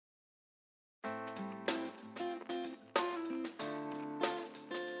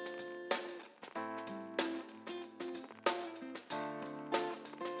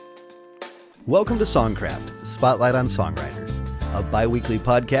Welcome to Songcraft, Spotlight on Songwriters, a bi-weekly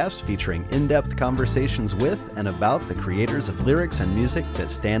podcast featuring in-depth conversations with and about the creators of lyrics and music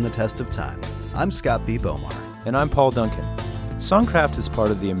that stand the test of time. I'm Scott B. Bomar. And I'm Paul Duncan. Songcraft is part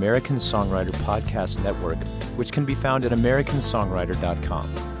of the American Songwriter Podcast Network, which can be found at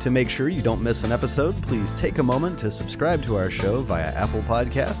americansongwriter.com. To make sure you don't miss an episode, please take a moment to subscribe to our show via Apple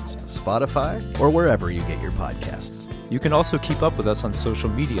Podcasts, Spotify, or wherever you get your podcasts. You can also keep up with us on social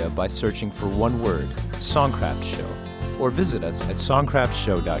media by searching for one word, Songcraft Show, or visit us at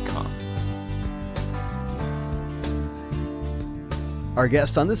songcraftshow.com. Our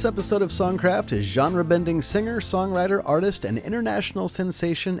guest on this episode of Songcraft is genre-bending singer, songwriter, artist, and international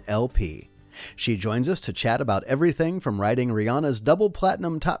sensation LP. She joins us to chat about everything from writing Rihanna's double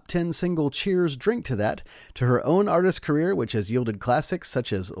platinum top 10 single Cheers, Drink to That, to her own artist career, which has yielded classics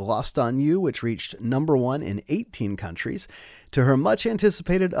such as Lost on You, which reached #1 in 18 countries, to her much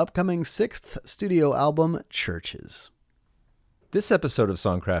anticipated upcoming 6th studio album, Churches. This episode of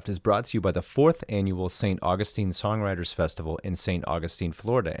Songcraft is brought to you by the 4th annual St. Augustine Songwriters Festival in St. Augustine,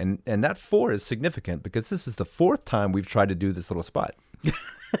 Florida. And that 4 is significant because this is the 4th time we've tried to do this little spot.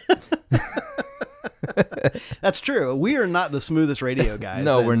 That's true. We are not the smoothest radio guys.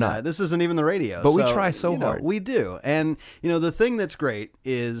 No, we're not. This isn't even the radio. But we try so hard. We do. And, the thing that's great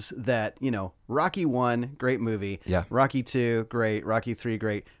is that, Rocky 1, great movie. Yeah. Rocky 2, great. Rocky 3,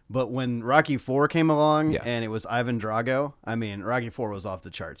 great. But when Rocky 4 came along and it was Ivan Drago, Rocky 4 was off the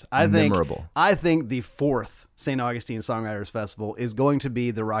charts. Memorable. I think the 4th St. Augustine Songwriters Festival is going to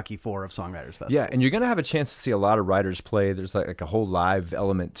be the Rocky 4 of Songwriters Festivals. Yeah, and you're going to have a chance to see a lot of writers play. There's like a whole live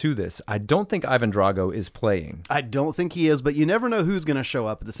element to this. I don't think Ivan Drago is playing. I don't think he is, but you never know who's going to show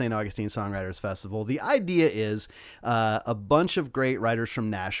up at the St. Augustine Songwriters Festival. The idea is a bunch of great writers from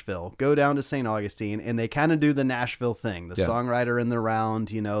Nashville go down to St. Augustine, and they kind of do the Nashville thing. The songwriter in the round,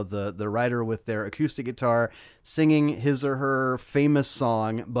 the writer with their acoustic guitar singing his or her famous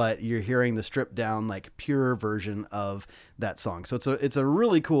song, but you're hearing the stripped down, like pure version of that song. So it's a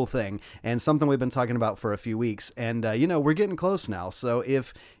really cool thing and something we've been talking about for a few weeks. And, we're getting close now. So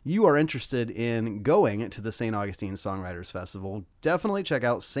if you are interested in going to the St. Augustine Songwriters Festival, definitely check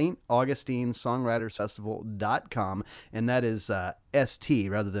out StAugustineSongwritersFestival.com. And that is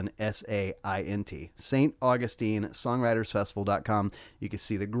ST rather than SAINT. St. Augustine SongwritersFestival.com. You can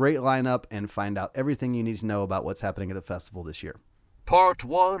see the great lineup and find out everything you need to know about what's happening at the festival this year. Part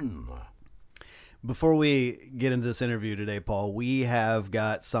 1. Before we get into this interview today, Paul, we have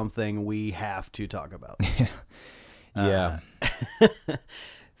got something we have to talk about. Yeah.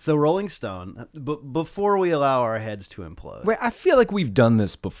 So Rolling Stone, before we allow our heads to implode. Wait, I feel like we've done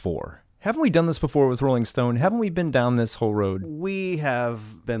this before. Haven't we done this before with Rolling Stone? Haven't we been down this whole road? We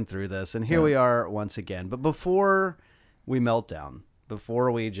have been through this, and here we are once again. But before we melt down,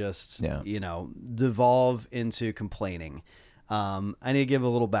 before we just, devolve into complaining, I need to give a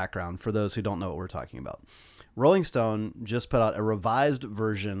little background for those who don't know what we're talking about. Rolling Stone just put out a revised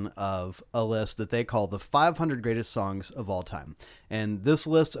version of a list that they call the 500 greatest songs of all time. And this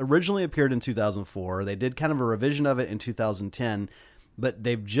list originally appeared in 2004. They did kind of a revision of it in 2010, but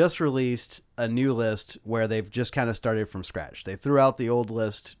they've just released a new list where they've just kind of started from scratch. They threw out the old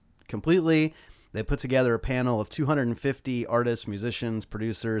list completely. They put together a panel of 250 artists, musicians,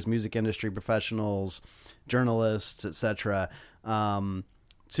 producers, music industry professionals, journalists, etc.,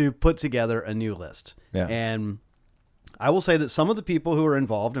 to put together a new list. Yeah. And I will say that some of the people who are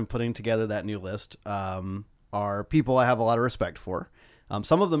involved in putting together that new list are people I have a lot of respect for.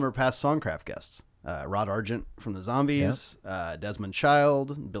 Some of them are past Songcraft guests. Rod Argent from the Zombies, Desmond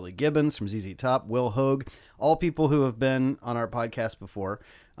Child, Billy Gibbons from ZZ Top, Will Hoge, all people who have been on our podcast before.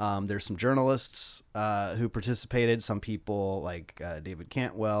 There's some journalists who participated, some people like David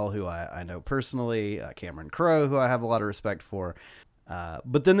Cantwell, who I know personally, Cameron Crowe, who I have a lot of respect for.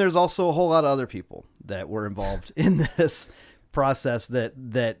 But then there's also a whole lot of other people that were involved in this process that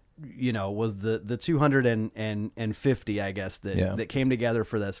was the 250, I guess, that came together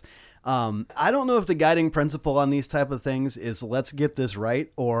for this. I don't know if the guiding principle on these type of things is let's get this right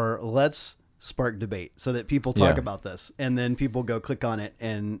or let's spark debate so that people talk about this and then people go click on it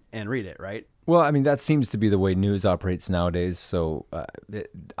and read it, right? Well, that seems to be the way news operates nowadays. So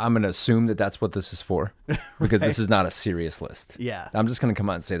I'm going to assume that that's what this is for because This is not a serious list. Yeah. I'm just going to come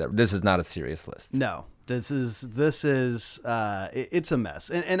out and say that this is not a serious list. No, this is it's a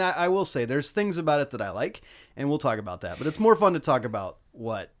mess. And I will say there's things about it that I like and we'll talk about that, but it's more fun to talk about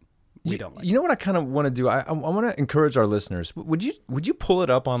what we don't like. You know what I kind of want to do? I want to encourage our listeners. Would you pull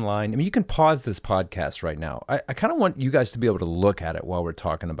it up online? You can pause this podcast right now. I kind of want you guys to be able to look at it while we're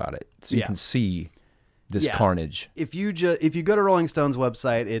talking about it so you can see this carnage. If you go to Rolling Stone's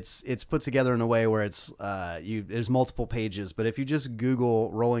website, it's put together in a way where it's there's multiple pages. But if you just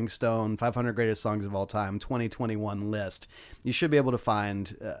Google Rolling Stone 500 Greatest Songs of All Time 2021 list, you should be able to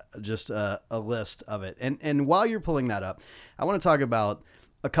find just a list of it. And while you're pulling that up, I want to talk about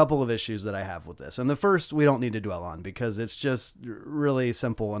a couple of issues that I have with this. And the first we don't need to dwell on because it's just really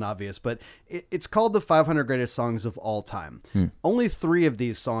simple and obvious, but it's called the 500 Greatest Songs of All Time. Only 3 of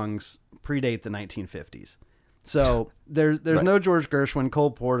these songs predate the 1950s. So there's no George Gershwin, Cole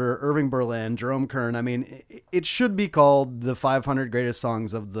Porter, Irving Berlin, Jerome Kern. I mean, it should be called the 500 Greatest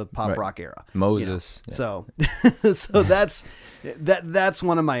Songs of the pop rock era. Moses. You know? So that's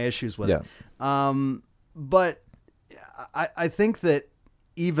one of my issues with it. But I think that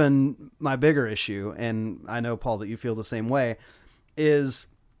even my bigger issue, and I know, Paul, that you feel the same way, is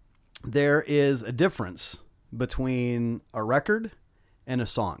there is a difference between a record and a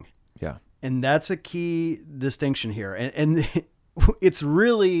song. Yeah. And that's a key distinction here. And it's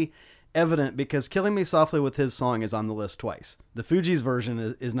really evident because Killing Me Softly with His Song is on the list twice. The Fugees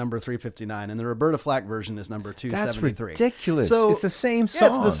version is number 359, and the Roberta Flack version is number 273. That's ridiculous. So, it's the same song. Yeah,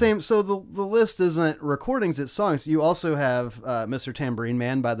 it's the same. So the list isn't recordings, it's songs. You also have Mr. Tambourine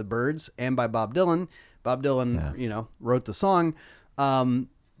Man by the Byrds and by Bob Dylan. Bob Dylan, wrote the song.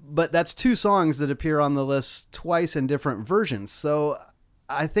 But that's 2 songs that appear on the list twice in different versions. So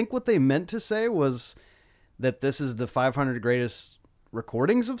I think what they meant to say was that this is the 500 greatest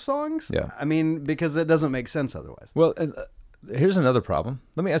recordings of songs. Yeah. I mean, because it doesn't make sense otherwise. Well, here's another problem.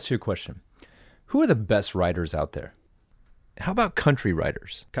 Let me ask you a question. Who are the best writers out there? How about country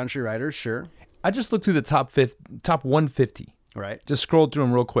writers? Country writers, sure. I just looked through the top 150. Right. Just scrolled through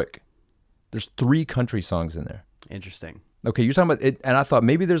them real quick. There's 3 country songs in there. Interesting. Okay, you're talking about it, and I thought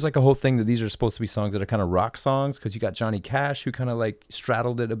maybe there's like a whole thing that these are supposed to be songs that are kind of rock songs because you got Johnny Cash who kind of like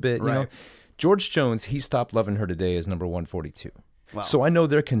straddled it a bit. Right. You know? George Jones, He Stopped Loving Her Today is number 142. Wow. So I know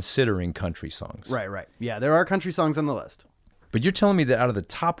they're considering country songs. Right. Yeah, there are country songs on the list. But you're telling me that out of the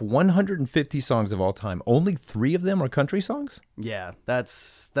top 150 songs of all time, only 3 of them are country songs? Yeah,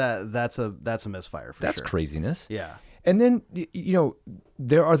 that's a misfire for sure. That's craziness. Yeah. And then,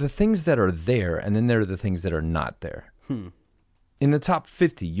 there are the things that are there, and then there are the things that are not there. In the top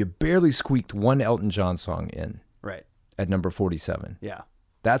 50, you barely squeaked one Elton John song in. Right. At number 47. Yeah.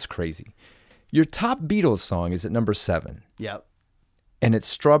 That's crazy. Your top Beatles song is at number 7. Yep. And it's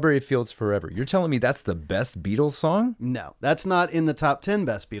Strawberry Fields Forever. You're telling me that's the best Beatles song? No, that's not in the top 10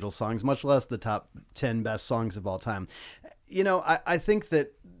 best Beatles songs, much less the top 10 best songs of all time. I think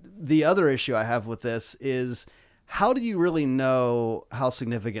that the other issue I have with this is how do you really know how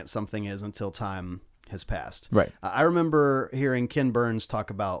significant something is until time has passed? Right. I remember hearing Ken Burns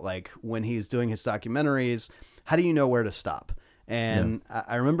talk about like when he's doing his documentaries, how do you know where to stop? And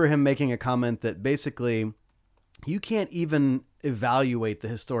I remember him making a comment that basically you can't even evaluate the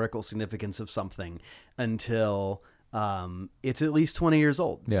historical significance of something until it's at least 20 years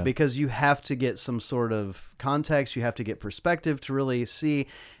old. Yeah. Because you have to get some sort of context, you have to get perspective to really see.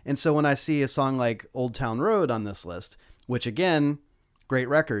 And so when I see a song like Old Town Road on this list, which again, great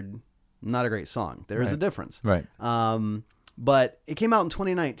record, not a great song. There is a difference. Right. But it came out in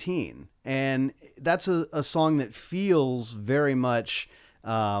 2019, and that's a song that feels very much,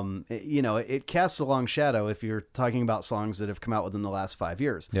 it casts a long shadow if you're talking about songs that have come out within the last 5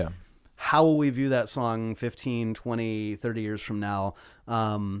 years. Yeah. How will we view that song 15, 20, 30 years from now?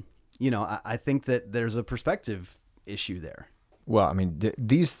 I think that there's a perspective issue there. Well, I mean,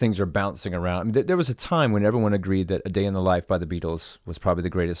 these things are bouncing around. I mean, there was a time when everyone agreed that A Day in the Life by the Beatles was probably the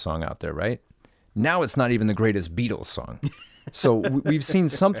greatest song out there, right? Now it's not even the greatest Beatles song. So we've seen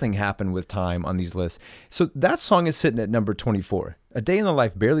something happen with time on these lists. So that song is sitting at number 24. A Day in the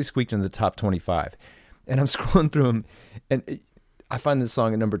Life barely squeaked in the top 25. And I'm scrolling through them, and I find this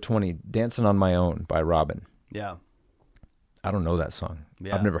song at number 20, Dancing on My Own by Robin. Yeah. I don't know that song.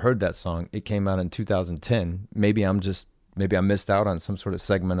 Yeah. I've never heard that song. It came out in 2010. Maybe I missed out on some sort of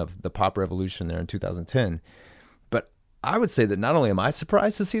segment of the pop revolution there in 2010. But I would say that not only am I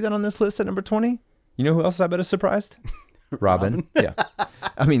surprised to see that on this list at number 20, you know who else I bet is surprised? Robin. Yeah.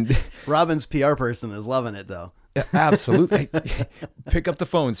 I mean, Robin's PR person is loving it though. Absolutely. Pick up the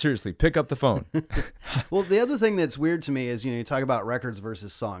phone. Seriously, pick up the phone. Well, the other thing that's weird to me is, you talk about records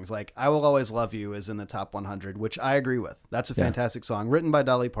versus songs. Like I Will Always Love You is in the top 100, which I agree with. That's a fantastic song written by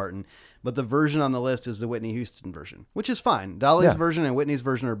Dolly Parton, but the version on the list is the Whitney Houston version, which is fine. Dolly's version and Whitney's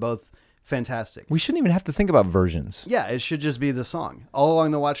version are both fantastic. We shouldn't even have to think about versions. Yeah, it should just be the song. All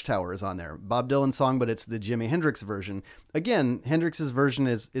Along the Watchtower is on there. Bob Dylan's song, but it's the Jimi Hendrix version. Again, Hendrix's version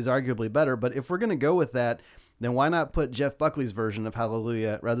is arguably better, but if we're going to go with that, then why not put Jeff Buckley's version of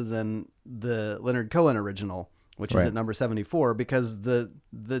Hallelujah rather than the Leonard Cohen original, which is at number 74? Because the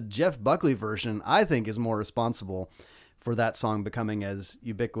Jeff Buckley version, I think, is more responsible for that song becoming as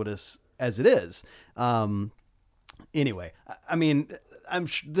ubiquitous as it is. Anyway, I mean,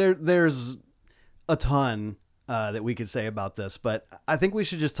 there's a ton that we could say about this, but I think we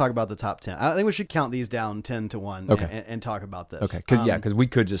should just talk about the top 10. I think we should count these down 10 to 1 and talk about this. Okay. Because we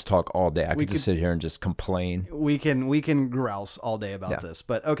could just talk all day. I could just sit here and just complain. We can grouse all day about this.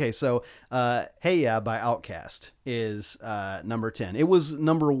 But okay, so Hey Ya by Outkast is number 10. It was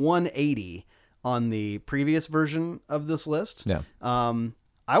number 180 on the previous version of this list. Yeah.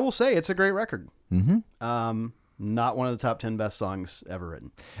 I will say it's a great record. Mm-hmm. Not one of the top 10 best songs ever written.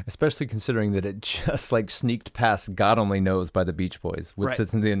 Especially considering that it just like sneaked past God Only Knows by the Beach Boys, which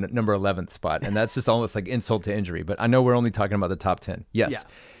sits in the number 11th spot. And that's just almost like insult to injury. But I know we're only talking about the top 10. Yes. Yeah.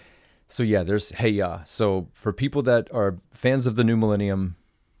 So yeah, there's Hey Ya. So for people that are fans of the new millennium,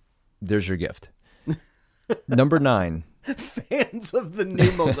 there's your gift. Number 9. Fans of the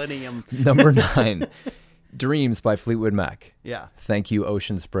new millennium. Number 9. Dreams by Fleetwood Mac. Yeah. Thank You,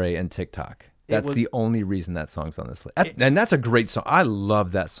 Ocean Spray, and TikTok. That's the only reason that song's on this list. And that's a great song. I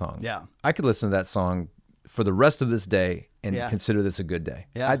love that song. Yeah. I could listen to that song for the rest of this day and consider this a good day.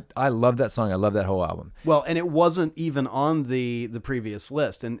 Yeah. I love that song. I love that whole album. Well, and it wasn't even on the previous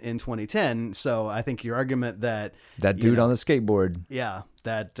list in 2010. So I think your argument that dude on the skateboard. Yeah,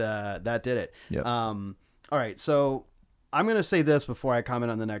 that did it. Yep. All right. So I'm going to say this before I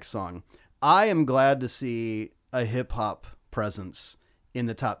comment on the next song. I am glad to see a hip hop presence in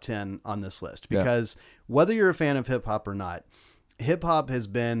the top 10 on this list, because whether you're a fan of hip hop or not, hip hop has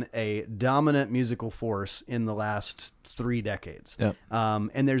been a dominant musical force in the last 3 decades. Yep.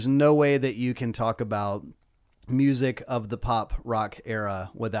 And there's no way that you can talk about music of the pop rock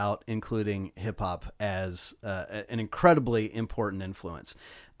era without including hip hop as an incredibly important influence.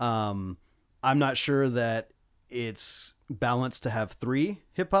 I'm not sure that it's balanced to have 3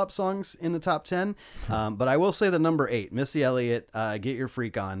 hip hop songs in the top 10. But I will say that number 8, Missy Elliott, Get Your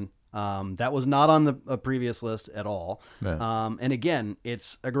Freak On. That was not on the previous list at all. Yeah. And again,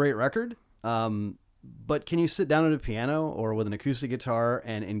 it's a great record. But can you sit down at a piano or with an acoustic guitar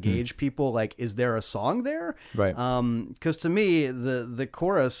and engage people? Like, is there a song there? Right. 'Cause to me, the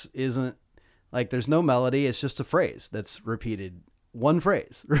chorus isn't like, there's no melody. It's just a phrase that's repeated, one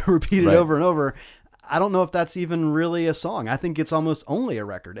phrase repeated over and over. I don't know if that's even really a song. I think it's almost only a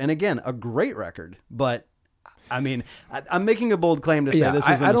record. And again, a great record. But I mean, I'm making a bold claim to say this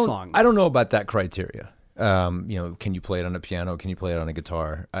isn't a song. I don't know about that criteria. Can you play it on a piano? Can you play it on a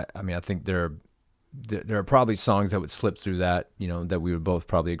guitar? I mean, I think there are probably songs that would slip through that, that we would both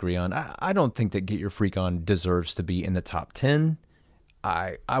probably agree on. I don't think that Get Your Freak On deserves to be in the top 10.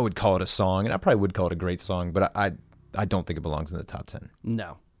 I would call it a song, and I probably would call it a great song, but I don't think it belongs in the top 10.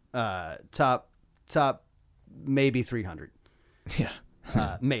 No. Top maybe 300.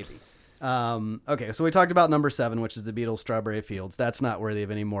 Yeah. Maybe. Okay, so we talked about number 7, which is the Beatles' Strawberry Fields. That's not worthy of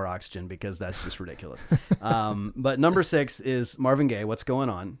any more oxygen because that's just ridiculous. But number 6 is Marvin Gaye, What's Going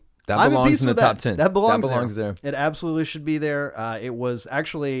On. That belongs in the top 10. That belongs there. It absolutely should be there. It was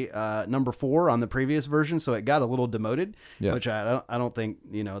actually number 4 on the previous version, so it got a little demoted, which I don't think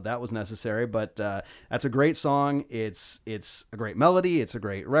that was necessary. But that's a great song. It's a great melody. It's a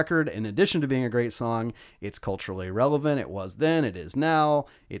great record. In addition to being a great song, it's culturally relevant. It was then. It is now.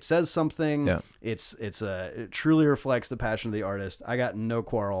 It says something. Yeah. It truly reflects the passion of the artist. I got no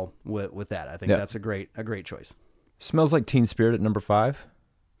quarrel with that. I think that's a great choice. Smells Like Teen Spirit at number 5.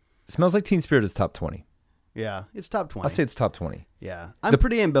 Smells Like Teen Spirit is top 20. Yeah, it's top 20. I'll say it's top 20. Yeah, I'm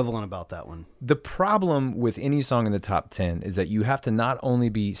pretty ambivalent about that one. The problem with any song in the top 10 is that you have to not only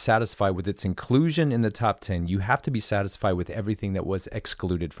be satisfied with its inclusion in the top 10, you have to be satisfied with everything that was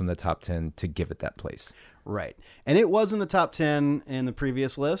excluded from the top 10 to give it that place. Right. And it was in the top 10 in the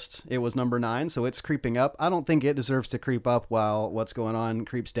previous list. It was number 9, so it's creeping up. I don't think it deserves to creep up while What's Going On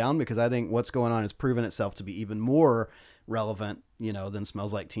creeps down, because I think What's Going On has proven itself to be even more relevant, than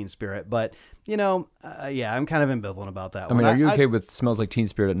Smells Like Teen Spirit. But, I'm kind of ambivalent about that one. I mean, are you okay with Smells Like Teen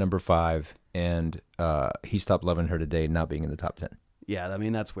Spirit at number 5 and He Stopped Loving Her Today not being in the top 10? Yeah, I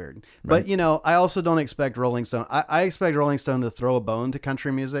mean, that's weird. Right. But, I also don't expect Rolling Stone. I expect Rolling Stone to throw a bone to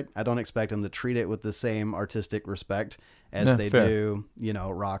country music. I don't expect them to treat it with the same artistic respect as they do,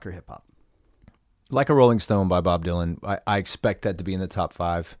 rock or hip hop. Like a Rolling Stone by Bob Dylan, I expect that to be in the top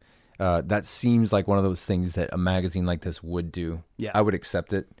 5. That seems like one of those things that a magazine like this would do. Yeah. I would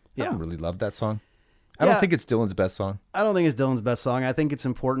accept it. Yeah. I don't really love that song. I don't think it's Dylan's best song. I don't think it's Dylan's best song. I think it's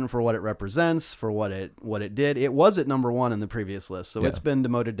important for what it represents, for what it did. It was at number 1 in the previous list, so it's been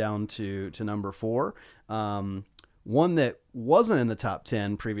demoted down to number 4. One that wasn't in the top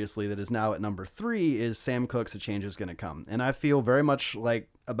 10 previously that is now at number 3 is Sam Cooke's "A Change Is Gonna Come," and I feel very much like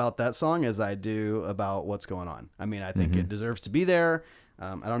about that song as I do about What's Going On. I mean, I think it deserves to be there.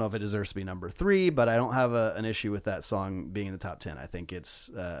 I don't know if it deserves to be number 3, but I don't have an issue with that song being in the top 10. I think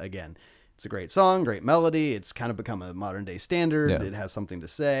it's again. It's a great song, great melody. It's kind of become a modern day standard. Yeah. It has something to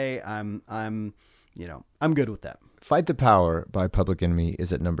say. I'm good with that. "Fight the Power" by Public Enemy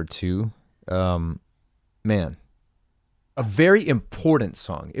is at number 2. Man, a very important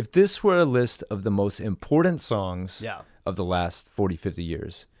song. If this were a list of the most important songs of the last 40, 50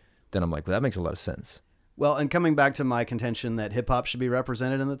 years, then I'm like, well, that makes a lot of sense. Well, and coming back to my contention that hip hop should be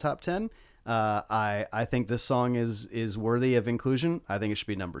represented in the top 10, I think this song is worthy of inclusion. I think it should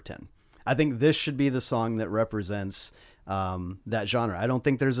be number 10. I think this should be the song that represents that genre. I don't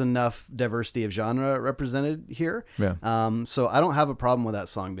think there's enough diversity of genre represented here. Yeah. So I don't have a problem with that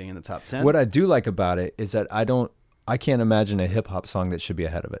song being in the top 10. What I do like about it is that I can't imagine a hip hop song that should be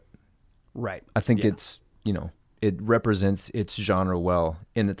ahead of it. Right. I think it's, it represents its genre well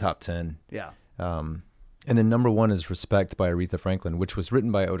in the top 10. Yeah. And then number 1 is "Respect" by Aretha Franklin, which was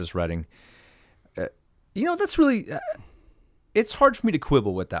written by Otis Redding. That's really, it's hard for me to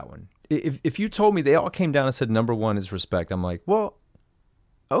quibble with that one. If you told me they all came down and said number 1 is "Respect," I'm like, well,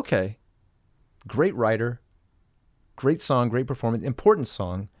 okay. Great writer, great song, great performance, important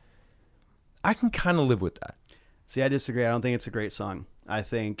song. I can kind of live with that. See, I disagree. I don't think it's a great song. I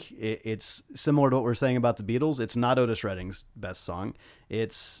think it's similar to what we're saying about the Beatles. It's not Otis Redding's best song.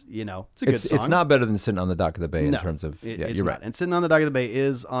 It's a good song. It's not better than "Sitting on the Dock of the Bay" in terms of, it's you're not. right. And "Sitting on the Dock of the Bay"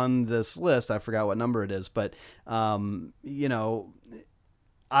 is on this list. I forgot what number it is, but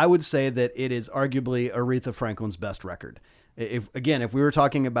I would say that it is arguably Aretha Franklin's best record. If we were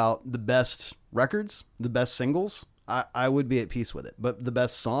talking about the best records, the best singles, I would be at peace with it. But the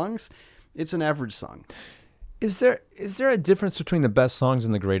best songs, it's an average song. Is there a difference between the best songs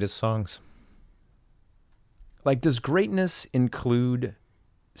and the greatest songs? Like, does greatness include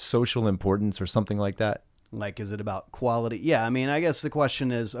social importance or something like that? Like, is it about quality? Yeah, I mean, I guess the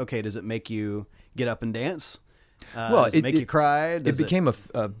question is, okay, does it make you get up and dance? Does it make you cry? It became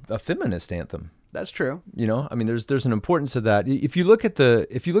a feminist anthem. That's true. I mean, there's an importance to that. If you look at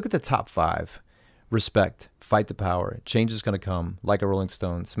the top 5, "Respect," "Fight the Power," "Change Is Gonna Come," "Like a Rolling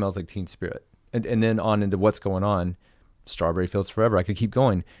Stone," "Smells Like Teen Spirit," and then on into "What's Going On," "Strawberry Fields Forever." I could keep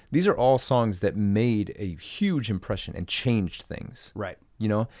going. These are all songs that made a huge impression and changed things. Right.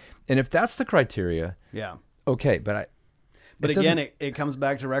 And if that's the criteria, okay, but again, it comes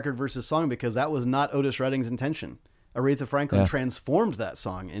back to record versus song, because that was not Otis Redding's intention. Aretha Franklin transformed that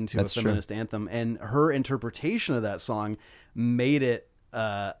song into a feminist anthem, and her interpretation of that song made it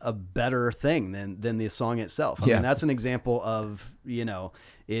a better thing than the song itself. I mean, that's an example of,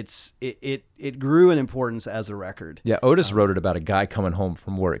 it grew in importance as a record. Yeah, Otis wrote it about a guy coming home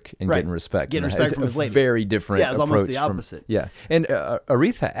from work and getting respect. Getting respect from his lady. Very different. Yeah, it's almost the opposite. And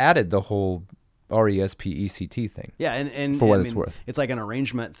Aretha added the whole RESPECT thing. Yeah, and for what it's worth, it's like an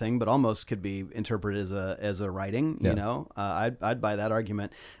arrangement thing, but almost could be interpreted as a writing. I'd buy that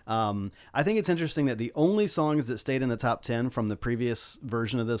argument. I think it's interesting that the only songs that stayed in the top 10 from the previous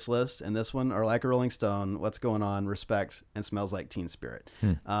version of this list and this one are "Like a Rolling Stone," "What's Going On," "Respect," and "Smells Like Teen Spirit."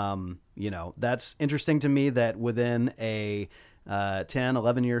 That's interesting to me that within a 10,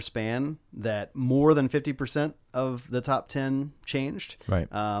 11 year span, that more than 50% of the top 10 changed. Right.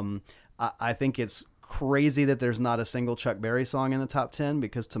 I think it's crazy that there's not a single Chuck Berry song in the top 10,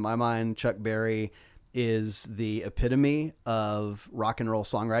 because to my mind, Chuck Berry is the epitome of rock and roll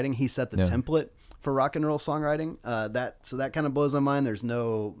songwriting. He set the template for rock and roll songwriting. So that kind of blows my mind. There's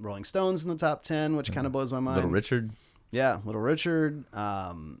no Rolling Stones in the top 10, which kind of blows my mind. Little Richard. Yeah, Little Richard.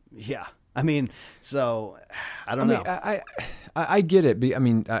 I mean, so I don't know. I get it. I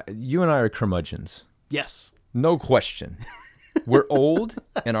mean, you and I are curmudgeons. Yes. No question. We're old,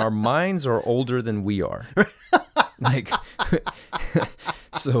 and our minds are older than we are.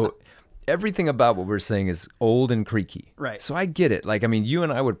 So everything about what we're saying is old and creaky. Right. So I get it. You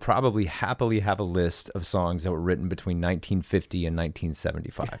and I would probably happily have a list of songs that were written between 1950 and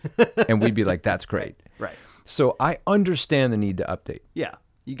 1975. And we'd be like, that's great. Right. So I understand the need to update. Yeah.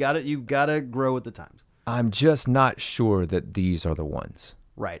 You've got to grow with the times. I'm just not sure that these are the ones.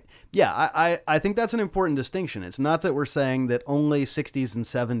 Right. Yeah, I think that's an important distinction. It's not that we're saying that only 60s and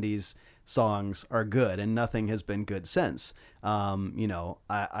 70s songs are good and nothing has been good since. You know,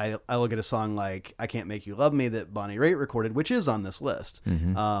 I look at a song like I Can't Make You Love Me that Bonnie Raitt recorded, which is on this list.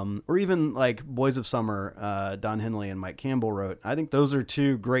 Or even like Boys of Summer, Don Henley and Mike Campbell wrote. I think those are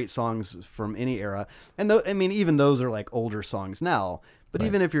two great songs from any era. And I mean, even those are like older songs now. But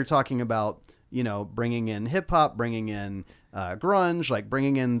even if you're talking about, you know, bringing in hip hop, bringing in grunge, like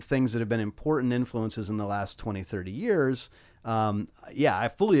bringing in things that have been important influences in the last 20, 30 years. Yeah, I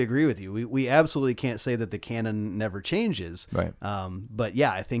fully agree with you. We absolutely can't say that the canon never changes. Right. But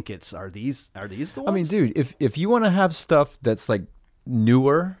yeah, I think are these the ones? I mean, dude, if you want to have stuff that's like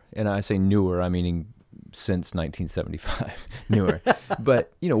newer, and I say newer, I'm meaning since 1975, newer,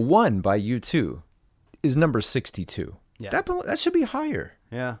 but you know, One by U2 is number 62. Yeah. That should be higher.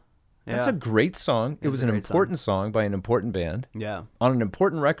 Yeah. That's a great song. It was an important song by an important band. Yeah. On an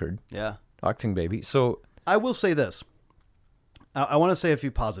important record. Yeah. Achtung Baby. So I will say this. I want to say a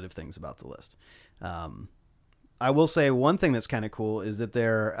few positive things about the list. I will say one thing that's kind of cool is that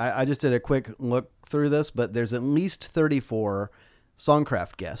I just did a quick look through this, but there's at least 34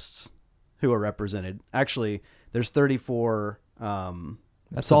 Songcraft guests who are represented. Actually, there's 34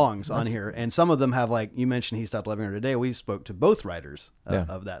 songs on here, and some of them have, like you mentioned, He Stopped Loving Her Today. We spoke to both writers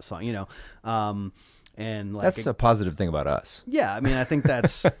of that song, you know, and like that's a positive thing about us. Yeah, I mean, I think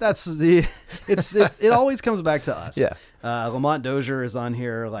it always comes back to us. Yeah, Lamont Dozier is on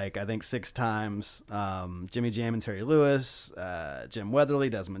here, like I think 6 times. Jimmy Jam and Terry Lewis, Jim Weatherly,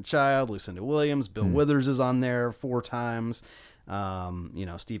 Desmond Child, Lucinda Williams, Bill Withers is on there 4 times. You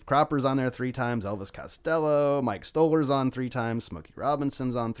know, Steve Cropper's on there 3 times, Elvis Costello, Mike Stoller's on 3 times, Smokey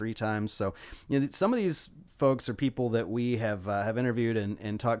Robinson's on 3 times. So, you know, some of these folks are people that we have interviewed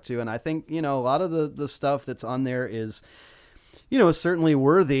and talked to. And I think, you know, a lot of the stuff that's on there is, you know, certainly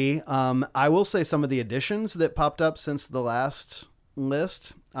worthy. I will say some of the additions that popped up since the last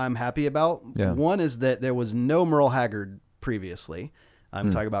list, I'm happy about. Yeah. One is that there was no Merle Haggard previously. I'm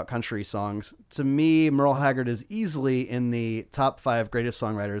talking about country songs. To me, Merle Haggard is easily in the top 5 greatest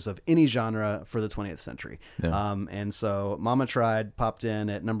songwriters of any genre for the 20th century. Yeah. And so Mama Tried popped in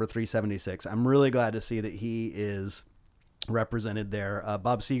at number 376. I'm really glad to see that he is represented there.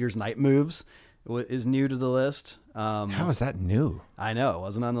 Bob Seger's Night Moves is new to the list. How is that new? I know, it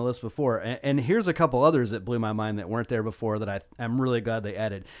wasn't on the list before. And here's a couple others that blew my mind that weren't there before that I'm really glad they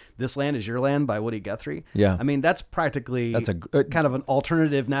added. This Land Is Your Land by Woody Guthrie. Yeah. I mean, that's practically kind of an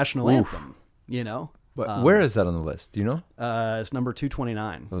alternative national anthem, you know? But where is that on the list? Do you know? It's number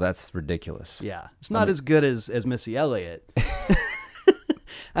 229. Well, that's ridiculous. Yeah. It's not as good as Missy Elliott.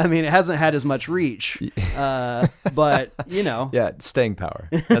 I mean, it hasn't had as much reach, but, you know. Yeah, staying power.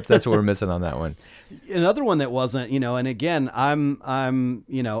 That's what we're missing on that one. Another one that wasn't, you know, and again, I'm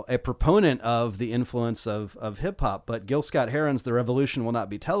you know, a proponent of the influence of hip-hop, but Gil Scott-Heron's The Revolution Will Not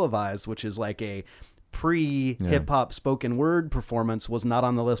Be Televised, which is like a pre-hip-hop spoken word performance, was not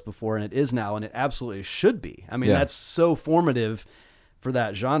on the list before, and it is now, and it absolutely should be. I mean, that's so formative for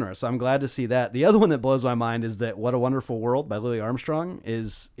that genre. So I'm glad to see that. The other one that blows my mind is that What a Wonderful World by Louis Armstrong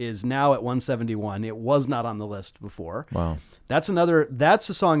is now at 171. It was not on the list before. Wow. That's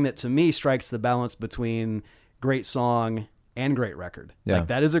a song that to me strikes the balance between great song and great record. Yeah. Like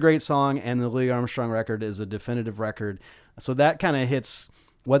that is a great song, and the Louis Armstrong record is a definitive record. So that kind of hits,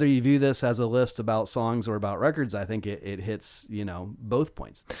 whether you view this as a list about songs or about records, I think it hits, you know, both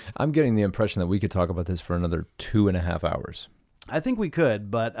points. I'm getting the impression that we could talk about this for another 2.5 hours. I think we could,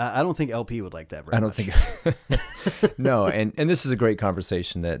 but I don't think LP would like that very much. Think. No, and this is a great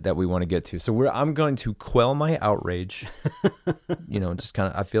conversation that we want to get to. So I'm going to quell my outrage. You know, just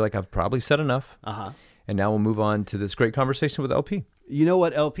kind of, I feel like I've probably said enough. Uh-huh. And now we'll move on to this great conversation with LP. You know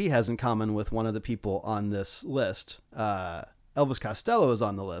what LP has in common with one of the people on this list? Elvis Costello is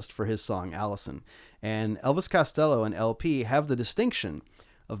on the list for his song Allison. And Elvis Costello and LP have the distinction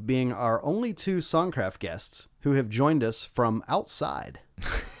of being our only 2 Songcraft guests who have joined us from outside.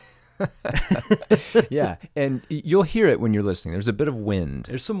 Yeah, and you'll hear it when you're listening. There's a bit of wind.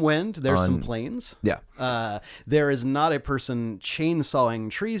 There's some wind. There's some planes. Yeah. There is not a person chainsawing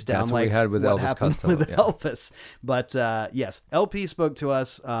trees down. That's like what we had with what Elvis Costello. With Elvis. But yes, LP spoke to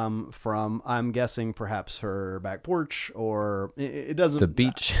us from, I'm guessing, perhaps her back porch, or it doesn't... The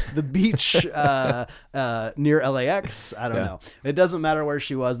beach. The beach near LAX. I don't know. It doesn't matter where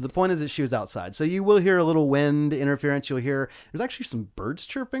she was. The point is that she was outside. So you will hear a little wind interference. You'll hear... There's actually some birds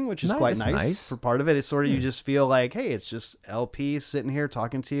chirping, which is quite nice for part of it. It's sort of, you just feel like, hey, it's just LP sitting here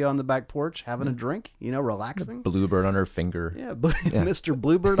talking to you on the back porch, having a drink, you know, relaxing. Bluebird on her finger. Yeah, Mr.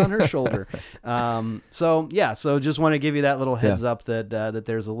 Bluebird on her shoulder. So just want to give you that little heads up that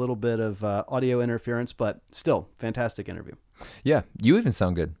there's a little bit of audio interference, but still, fantastic interview. Yeah, you even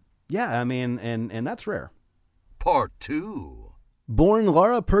sound good. Yeah, I mean, and that's rare. Part 2. Born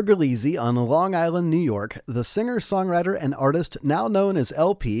Laura Pergolesi on Long Island, New York, the singer-songwriter and artist now known as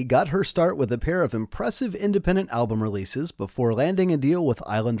LP got her start with a pair of impressive independent album releases before landing a deal with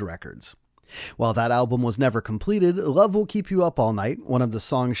Island Records. While that album was never completed, Love Will Keep You Up All Night, one of the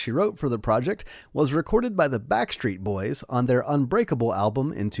songs she wrote for the project, was recorded by the Backstreet Boys on their Unbreakable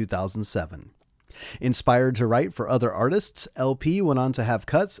album in 2007. Inspired to write for other artists, LP went on to have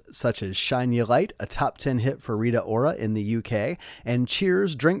cuts such as Shine Ya Light, a top 10 hit for Rita Ora in the UK, and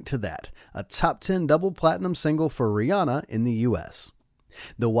Cheers, Drink to That, a top 10 double platinum single for Rihanna in the US.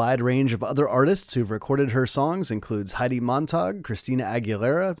 The wide range of other artists who've recorded her songs includes Heidi Montag, Christina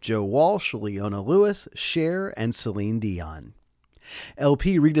Aguilera, Joe Walsh, Leona Lewis, Cher, and Celine Dion.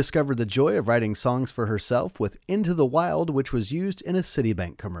 LP rediscovered the joy of writing songs for herself with Into the Wild, which was used in a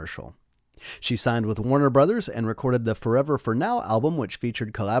Citibank commercial. She signed with Warner Brothers and recorded the Forever For Now album, which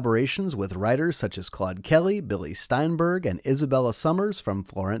featured collaborations with writers such as Claude Kelly, Billy Steinberg, and Isabella Summers from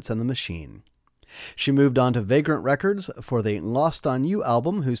Florence and the Machine. She moved on to Vagrant Records for the Lost on You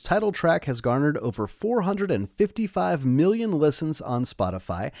album, whose title track has garnered over 455 million listens on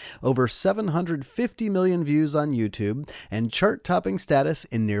Spotify, over 750 million views on YouTube, and chart-topping status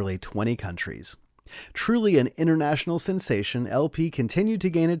in nearly 20 countries. Truly an international sensation, LP continued to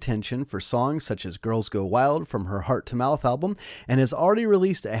gain attention for songs such as Girls Go Wild from her Heart to Mouth album, and has already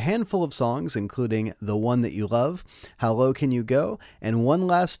released a handful of songs including The One That You Love, How Low Can You Go, and One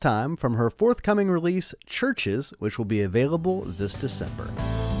Last Time from her forthcoming release Churches, which will be available this December.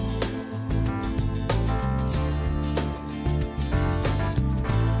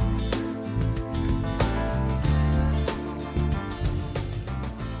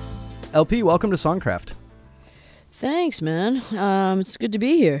 LP, welcome to Songcraft. Thanks, man. It's good to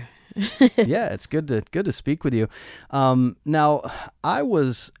be here. Yeah, it's good to speak with you. Now, I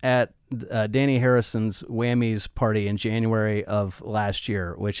was at Danny Harrison's Whammies party in January of last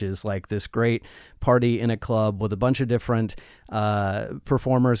year, which is like this great party in a club with a bunch of different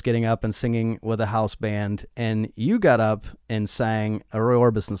performers getting up and singing with a house band. And you got up and sang a Roy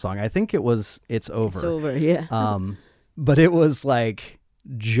Orbison song. I think it was It's Over. It's over, yeah. But it was like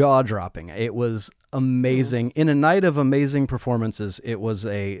jaw-dropping. It was amazing. In a night of amazing performances, it was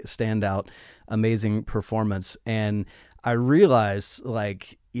a standout, amazing performance. And I realized,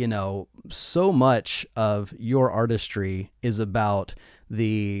 like, you know, so much of your artistry is about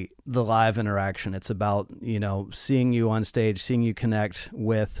the live interaction. It's about, you know, seeing you on stage, seeing you connect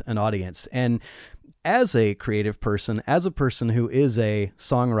with an audience. And as a creative person, as a person who is a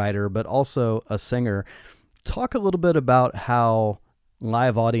songwriter, but also a singer, talk a little bit about how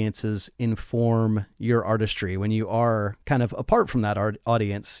live audiences inform your artistry when you are kind of apart from that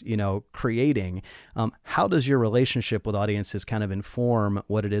audience, you know, creating. How does your relationship with audiences kind of inform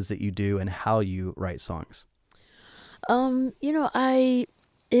what it is that you do and how you write songs? You know, it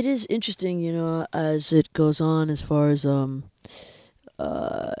is interesting, you know, as it goes on, as far as, you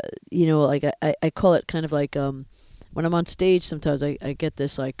know, like I call it kind of like, when I'm on stage, sometimes I get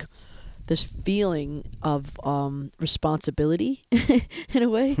this, like, this feeling of responsibility in a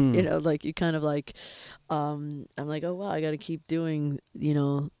way, you know, like you kind of like, I'm like, oh wow, I got to keep doing, you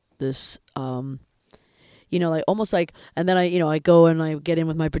know, this, you know, like almost like, and then I go and I get in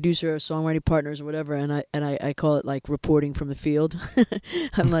with my producer or songwriting partners or whatever, and I call it like reporting from the field.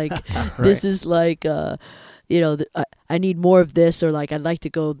 I'm like, right. This is like, you know, I need more of this, or like I'd like to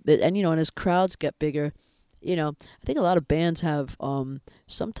go, and you know, and as crowds get bigger, you know, I think a lot of bands have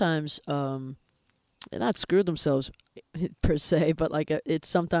sometimes not screwed themselves per se, but like it's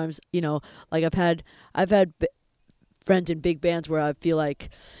sometimes, you know, like I've had friends in big bands where I feel like,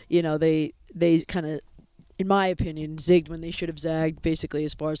 you know, they kind of, in my opinion, zigged when they should have zagged, basically,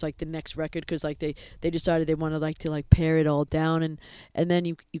 as far as like the next record, because like they decided they want to like pare it all down, and then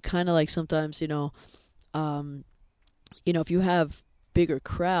you kind of like sometimes, you know, if you have bigger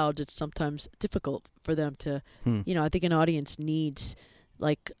crowds, it's sometimes difficult for them to, you know, I think an audience needs,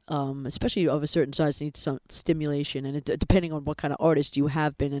 like, especially of a certain size, needs some stimulation, and depending on what kind of artist you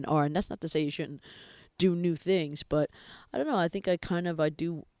have been and are, and that's not to say you shouldn't do new things, but I don't know, I think I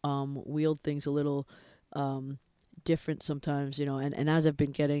do wield things a little different sometimes, you know, and as I've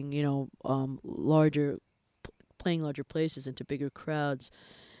been getting, you know, playing larger places into bigger crowds,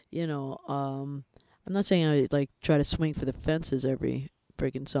 you know, I'm not saying I like try to swing for the fences every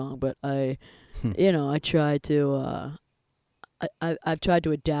freaking song, but I, you know, I try to, I've tried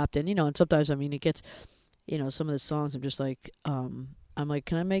to adapt, and you know, and sometimes, I mean, it gets, you know, some of the songs I'm just like, I'm like,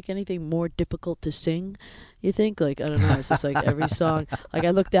 can I make anything more difficult to sing? You think? Like, I don't know. It's just like every song. Like, I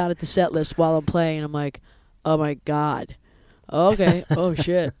look down at the set list while I'm playing, and I'm like, oh my god, Okay. Oh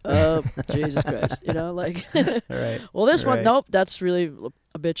shit. Jesus Christ. You know, like. Right. Well, this one, nope. That's really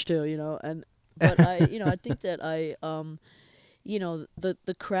a bitch too. You know, but I think that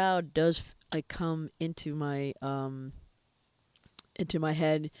the crowd does like come into my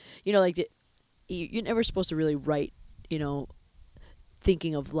head. You know, like you're never supposed to really write. You know,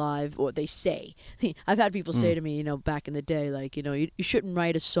 thinking of live, or they say. I've had people say to me, you know, back in the day, like, you know, you shouldn't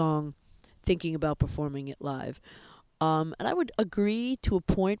write a song thinking about performing it live. And I would agree to a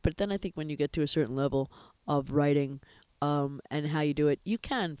point, but then I think when you get to a certain level of writing and how you do it, you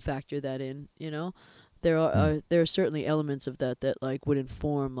can factor that in, you know. There are certainly elements of that like would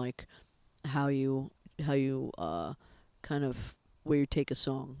inform like how you kind of where you take a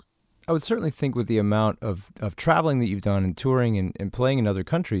song. I would certainly think with the amount of traveling that you've done and touring and playing in other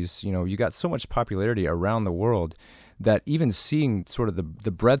countries, you know, you got so much popularity around the world that even seeing sort of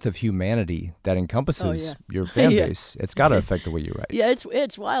the breadth of humanity that encompasses your fan base, it's got to affect the way you write. Yeah,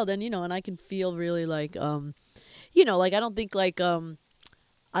 it's wild. And, you know, and I can feel really like, you know, like I don't think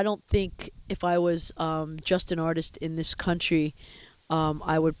if I was just an artist in this country,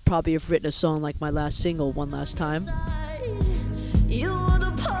 I would probably have written a song like my last single, One Last Time. You were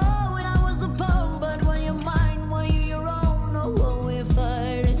the poem when I was the poem, but when you're mine, when you're your own, oh, what we're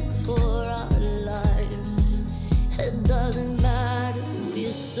fighting for our lives. It doesn't matter, we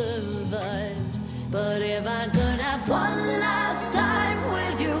survived. But if I could have one last time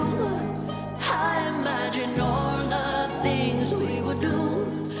with you, I imagine all the things we would do.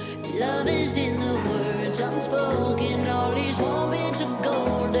 Love is in the words unspoken, all these moments are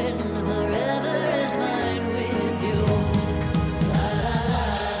golden, forever is mine with you.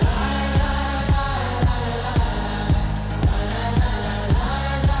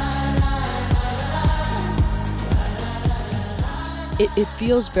 It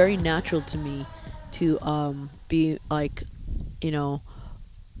feels very natural to me to be like, you know,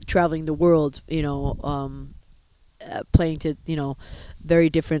 traveling the world, you know, playing to, you know, very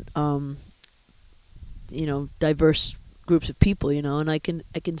different, you know, diverse groups of people, you know, and I can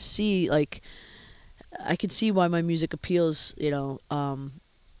see why my music appeals, you know,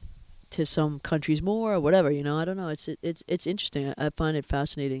 to some countries more or whatever, you know. I don't know. It's interesting. I find it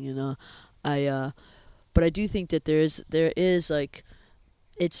fascinating, and but I do think that there is like,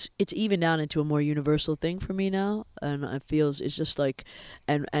 it's even down into a more universal thing for me now, and I feel it's just like,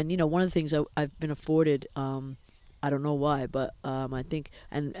 and you know, one of the things I've been afforded, I don't know why, but I think,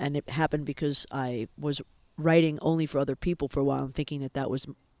 and it happened because I was writing only for other people for a while and thinking that was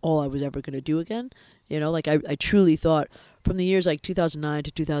all I was ever going to do again. You know, like I truly thought from the years like 2009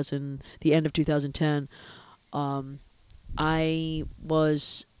 to the end of 2010, I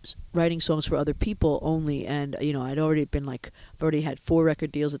was writing songs for other people only, and you know, I've already had 4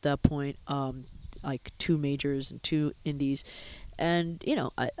 record deals at that point, like 2 majors and 2 indies, and you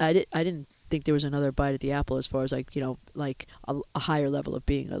know, I didn't think there was another bite at the apple as far as like, you know, like a higher level of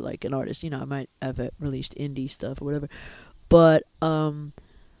being like an artist. You know, I might have released indie stuff or whatever, but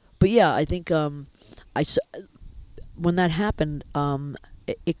yeah, I think when that happened,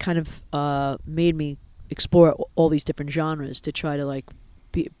 it kind of made me explore all these different genres to try to like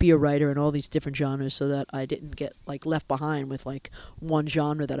be a writer in all these different genres, so that I didn't get like left behind with like one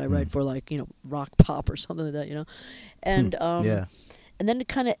genre that I write for, like, you know, rock, pop or something like that, you know. And and then it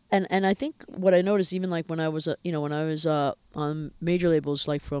kind of, and I think what I noticed, even like when I was on major labels,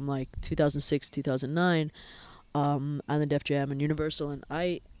 like from like 2006 2009, on the Def Jam and Universal, and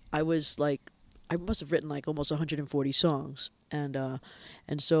I was like, I must have written like almost 140 songs, and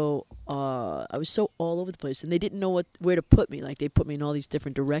so I was so all over the place, and they didn't know where to put me. Like, they put me in all these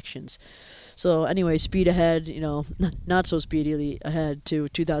different directions. So anyway, speed ahead, you know, not so speedily ahead to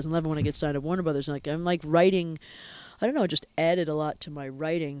 2011 when I get signed at Warner Brothers. Like, I'm like writing, I don't know, just added a lot to my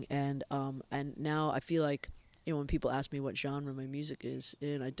writing, and now I feel like, you know, when people ask me what genre my music is,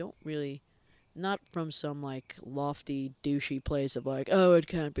 and I don't really. Not from some like lofty douchey place of like, oh, it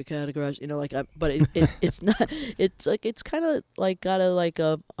can't be categorized, you know, like, but it's not. It's like, it's kind of like got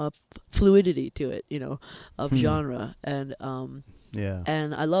a fluidity to it, you know, of genre, and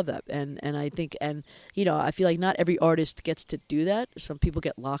and I love that, and I think, and you know, I feel like not every artist gets to do that. Some people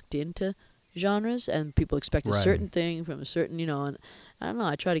get locked into genres, and people expect a certain thing from a certain, you know, and I don't know.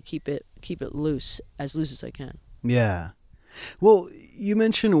 I try to keep it loose as I can. Yeah. Well, you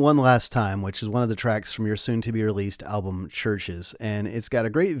mentioned One Last Time, which is one of the tracks from your soon-to-be-released album, Churches, and it's got a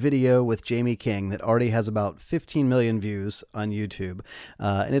great video with Jamie King that already has about 15 million views on YouTube,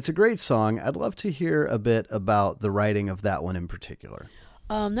 and it's a great song. I'd love to hear a bit about the writing of that one in particular.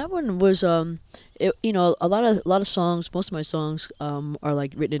 That one was, you know, a lot of songs. Most of my songs are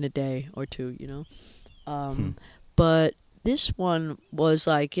like written in a day or two, you know, but this one was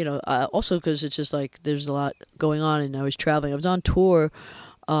like, also because it's just like there's a lot going on, and I was traveling. I was on tour,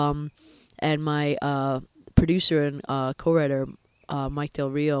 and my producer and co-writer, Mike Del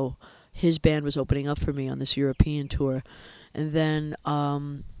Rio, his band was opening up for me on this European tour. And then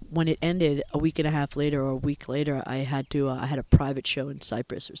when it ended, a week and a half later or a week later, I had a private show in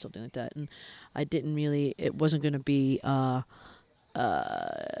Cyprus or something like that. And I didn't really, it wasn't going to be,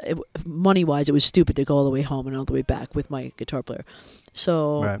 money-wise, it was stupid to go all the way home and all the way back with my guitar player.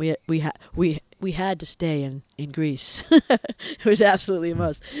 So right. we had to stay in Greece. It was absolutely a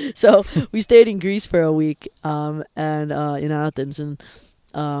must. So we stayed in Greece for a week, and in Athens, and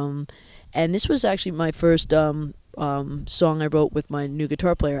this was actually my first song I wrote with my new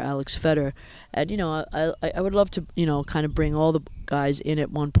guitar player, Alex Feder. And I would love to kind of bring all the guys in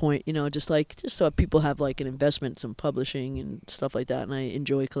at one point, just so people have like an investment, some publishing and stuff like that. And I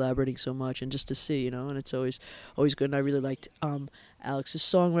enjoy collaborating so much, and just to see, and it's always good. And I really liked Alex's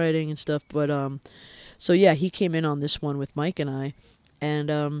songwriting and stuff. But so yeah, he came in on this one with Mike and I,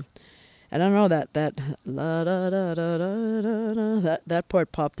 and I don't know, that la da da da da da, that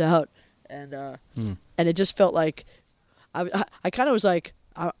part popped out, and and it just felt like I kind of was like,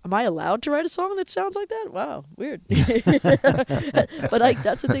 am I allowed to write a song that sounds like that? Wow, weird. But like,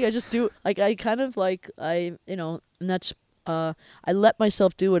 that's the thing, I just do, like, I kind of like, and that's I let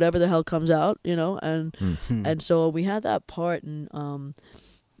myself do whatever the hell comes out, and and so we had that part, and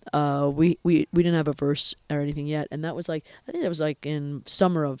we didn't have a verse or anything yet, and that was like, I think that was like in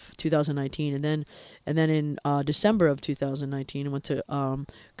summer of 2019, and then in December of 2019 I went to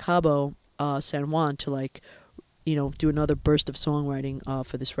Cabo San Juan to like do another burst of songwriting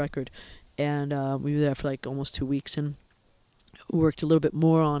for this record, and we were there for like almost 2 weeks, and worked a little bit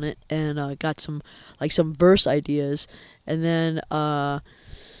more on it, and got some verse ideas, and then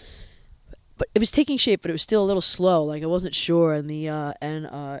but it was taking shape, but it was still a little slow. Like, I wasn't sure, and the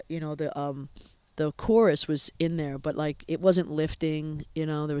chorus was in there, but like it wasn't lifting.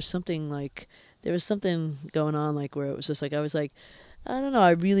 There was something going on, like, where it was just like, I was like, I don't know, I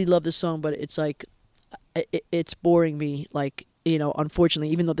really love this song, but it's like it's boring me. Like, unfortunately,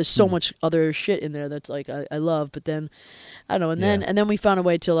 even though there's so much other shit in there that's like I love, but then I don't know, and then we found a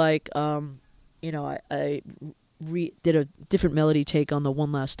way to like I did a different melody take on the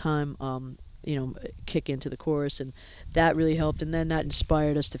One Last Time kick into the chorus, and that really helped, and then that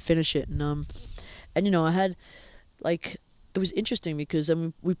inspired us to finish it, and I had like, it was interesting because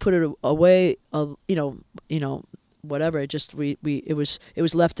we put it away, whatever, it just it was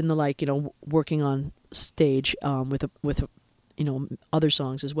left in the like working on stage with other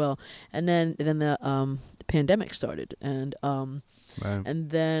songs as well, and then the pandemic started, and right. and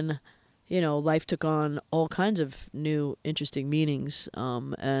then life took on all kinds of new interesting meanings,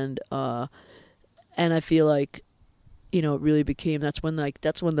 and I feel like it really became, that's when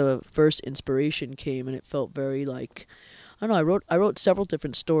the first inspiration came, and it felt very like, I don't know, I wrote several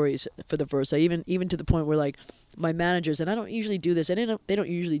different stories for the verse. I even to the point where like my managers, and I don't usually do this, and they don't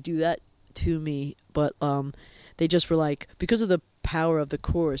usually do that to me, but they just were like, because of the power of the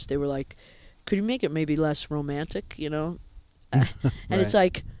chorus, they were like, could you make it maybe less romantic, and right. It's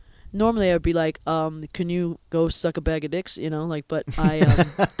like, normally I'd be like, can you go suck a bag of dicks, but I,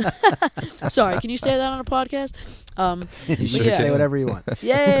 sorry, can you say that on a podcast? You should say whatever you want.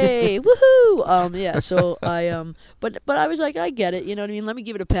 Yay, woohoo! Yeah, so I, but I was like, I get it, you know what I mean? Let me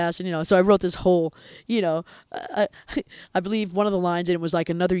give it a pass, and so I wrote this whole, I believe one of the lines in it was like,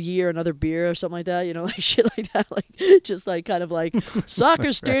 another year, another beer, or something like that, like shit like that, like just like kind of like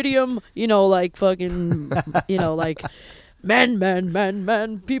soccer stadium, like fucking, like. Men,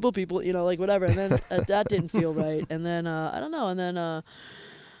 people, like whatever. And then that didn't feel right. And then, I don't know. And then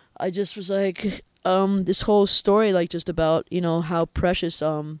I just was like, this whole story, like just about, how precious,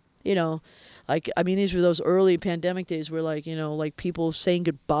 like, I mean, these were those early pandemic days where like, like people saying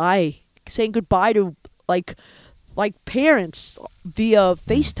goodbye to like parents via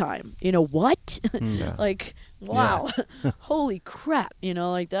FaceTime, what? Yeah. Like, wow, yeah. Holy crap.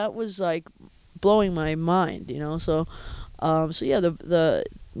 Like that was like blowing my mind, so. So yeah, the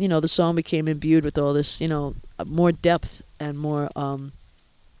song became imbued with all this, more depth and more,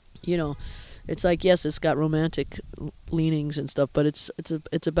 it's like, yes, it's got romantic leanings and stuff, but it's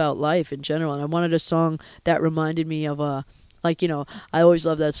about life in general. And I wanted a song that reminded me of like, I always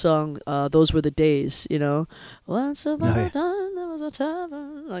love that song, Those Were the Days, once upon a time there was a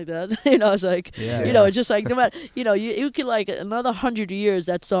time, like that. It's like, it's just like, no matter, you could like another 100 years,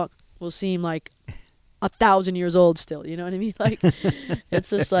 that song will seem like 1,000 years old still, you know what I mean? Like, it's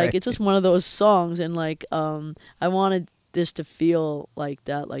just like, it's just one of those songs, and like, I wanted this to feel like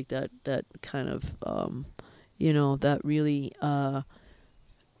that kind of, that really, I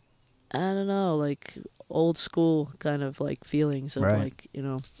don't know, like old school kind of like feelings of like,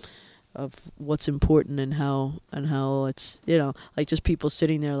 of what's important and how it's, like just people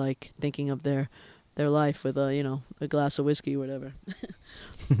sitting there like thinking of their life with a glass of whiskey or whatever.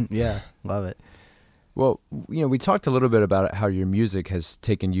 Yeah, love it. Well, we talked a little bit about how your music has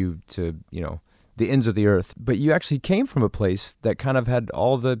taken you to, the ends of the earth, but you actually came from a place that kind of had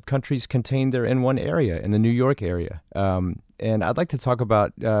all the countries contained there in one area, in the New York area. And I'd like to talk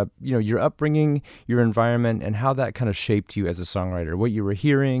about, your upbringing, your environment, and how that kind of shaped you as a songwriter, what you were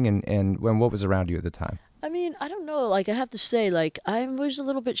hearing and what was around you at the time. I mean, I don't know. Like, I have to say, like, I was a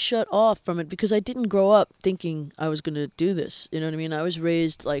little bit shut off from it because I didn't grow up thinking I was going to do this. You know what I mean? I was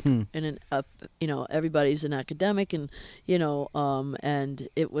raised, like, in everybody's an academic and, and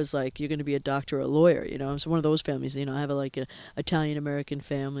it was like, you're going to be a doctor or a lawyer, It's one of those families, I have a Italian-American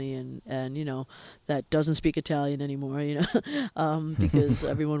family and, that doesn't speak Italian anymore, because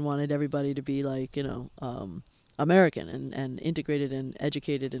everyone wanted everybody to be like, American and integrated and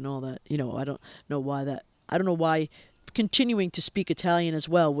educated and all that. I don't know why that. I don't know why continuing to speak Italian as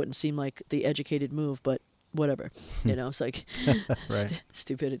well wouldn't seem like the educated move, but whatever. It's like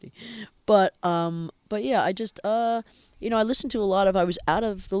stupidity. But yeah, I just I listened to a lot of. I was out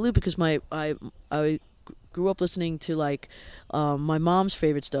of the loop because I grew up listening to like my mom's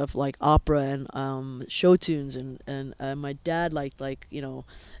favorite stuff like opera and show tunes and my dad liked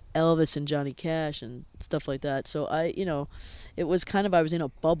Elvis and Johnny Cash and stuff like that. So it was kind of, I was in a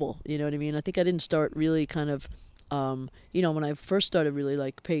bubble, you know what I mean? I think I didn't start really kind of, when I first started really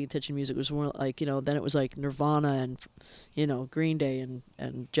like paying attention to music, it was more like, then it was like Nirvana and, Green Day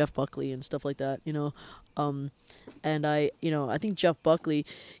and Jeff Buckley and stuff like that, and I think Jeff Buckley,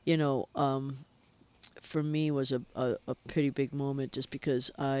 for me was a pretty big moment just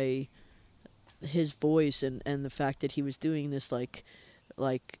because his voice and the fact that he was doing this like,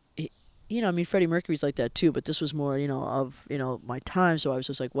 Freddie Mercury's like that too, but this was more, of, my time. So I was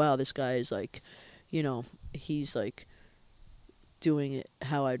just like, wow, this guy is like, he's like doing it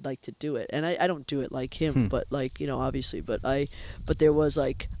how I'd like to do it. And I don't do it like him, but like, obviously, but there was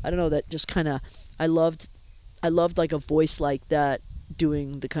like, I don't know, that just kind of, I loved like a voice like that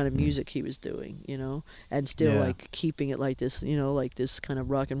doing the kind of music he was doing, and still like keeping it like this, like this kind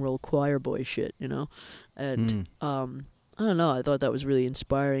of rock and roll choir boy shit, and, I don't know. I thought that was really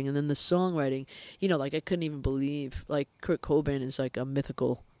inspiring. And then the songwriting, like I couldn't even believe, like Kurt Cobain is like a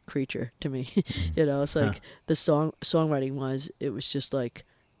mythical creature to me. It's like the songwriting wise, it was just like,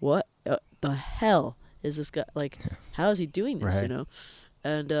 what the hell is this guy? Like, how is he doing this? Right.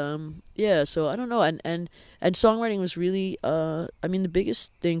 And so I don't know. And songwriting was really, the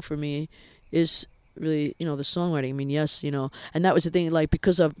biggest thing for me is really, the songwriting. I mean, yes, and that was the thing, like,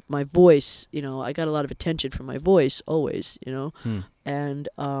 because of my voice, I got a lot of attention from my voice always, and,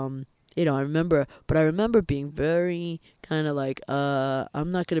 I remember being very kind of like,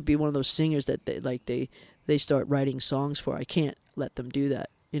 I'm not going to be one of those singers that they start writing songs for. I can't let them do that.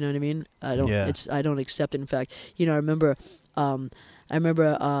 You know what I mean? I don't accept it. In fact, I remember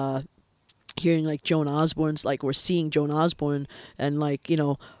hearing like Joan Osborne's, like, we're seeing Joan Osborne and like,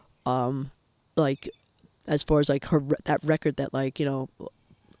 like as far as like her that record that like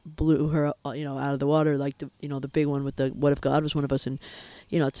blew her out of the water, like the big one with the What If God Was One of Us, and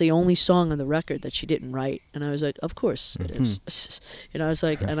it's the only song on the record that she didn't write, and I was like, of course it is. I was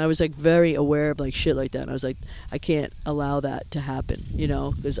like, and I was like very aware of like shit like that, and I was like, I can't allow that to happen,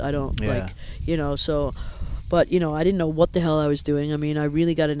 because I don't like, so, but I didn't know what the hell I was doing. I mean, I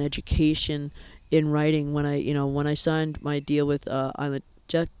really got an education in writing when I signed my deal with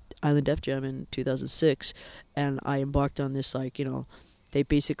Island Def Jam in 2006, and I embarked on this, like, they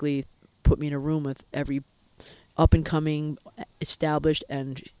basically put me in a room with every up-and-coming, established,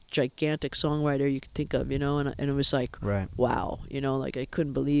 and gigantic songwriter you could think of, and it was like, wow, like, I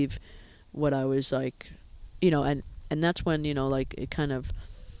couldn't believe what I was, like, and that's when, like,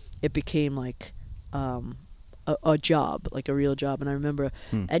 it became, like, a job, like a real job, and I remember,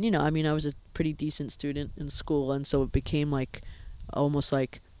 and, I was a pretty decent student in school, and so it became, like, almost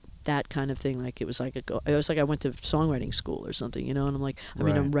like that kind of thing. Like it was like I went to songwriting school or something, and I'm like, I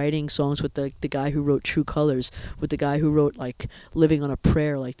mean, I'm writing songs with the guy who wrote True Colors, with the guy who wrote like Living on a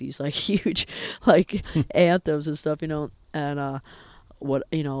Prayer, like these like huge like anthems and stuff, and what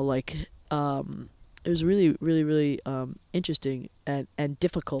like it was really really really interesting and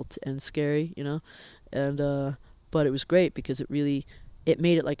difficult and scary, and but it was great because it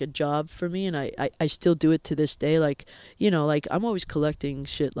made it like a job for me, and I still do it to this day. Like, like I'm always collecting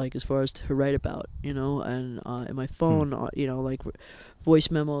shit, like as far as to write about, and in my phone, like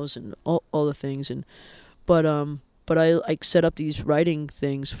voice memos and all the things. but I like set up these writing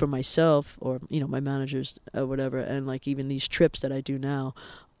things for myself, or my managers or whatever, and like even these trips that I do now,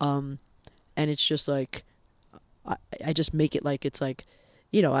 and it's just like I just make it like it's like,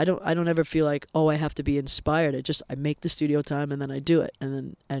 I don't ever feel like, oh, I have to be inspired. I make the studio time and then I do it,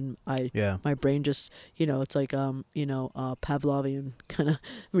 and my brain just, it's like Pavlovian kind of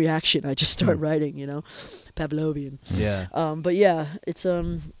reaction. I just start writing, Pavlovian. Yeah. But yeah, it's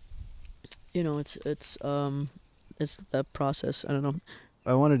it's that process. I don't know.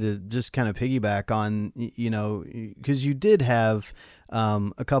 I wanted to just kind of piggyback on, because you did have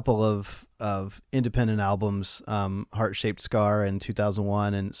a couple of independent albums, Heart-Shaped Scar in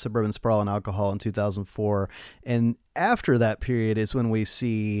 2001 and Suburban Sprawl and Alcohol in 2004. And after that period is when we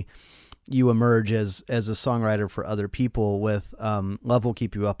see you emerge as a songwriter for other people with Love Will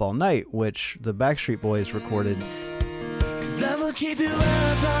Keep You Up All Night, which the Backstreet Boys recorded. 'Cause love will keep you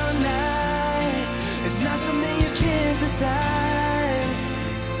up all night. It's not something you can't decide.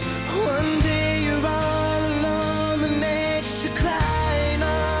 One day you're all alone, the next you're crying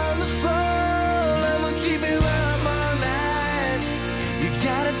on the phone. Love will keep you up all night. You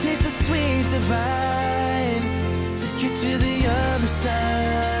gotta taste the sweet divine to get to the other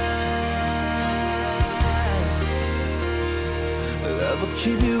side. Love will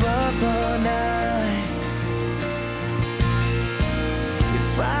keep you up all night.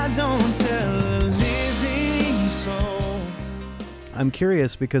 If I don't tell a living soul. I'm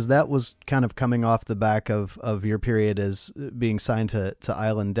curious because that was kind of coming off the back of your period as being signed to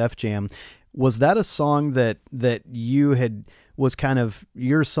Island Def Jam. Was that a song that you had was kind of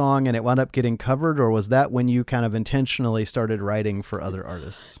your song and it wound up getting covered, or was that when you kind of intentionally started writing for other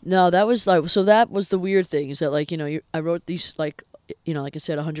artists? No, that was like, so that was the weird thing, is that like, I wrote these like I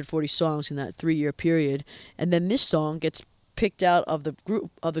said, 140 songs in that 3-year period, and then this song gets picked out of the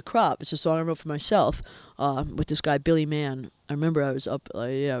group of the crop. It's a song I wrote for myself with this guy Billy Mann. I remember I was up,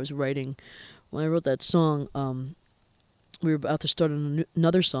 I was writing when I wrote that song. We were about to start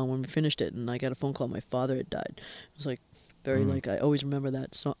another song when we finished it, and I got a phone call. My father had died. It was like very like I always remember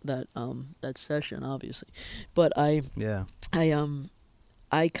that song, that session, obviously. But I kind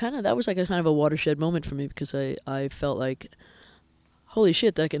of, that was like a kind of a watershed moment for me, because I felt like, holy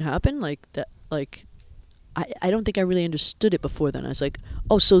shit, that can happen, like that, like. I don't think I really understood it before then. I was like,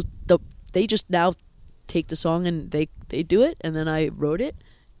 oh, so they just now take the song and they do it, and then I wrote it,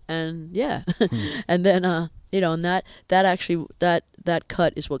 and yeah, and then and that actually that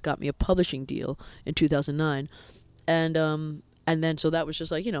cut is what got me a publishing deal in 2009, and then so that was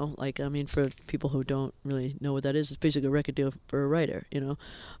just like, like, I mean, for people who don't really know what that is, it's basically a record deal for a writer,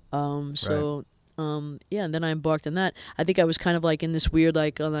 so right. Yeah, and then I embarked on that. I think I was kind of like in this weird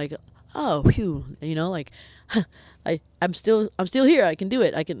oh, phew, like, I'm still here. I can do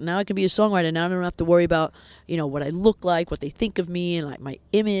it. I can be a songwriter. Now I don't have to worry about, what I look like, what they think of me, and like my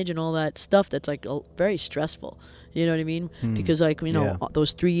image and all that stuff. That's like very stressful. You know what I mean? Because like,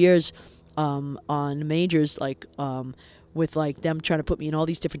 those 3 years, on majors, like, with like them trying to put me in all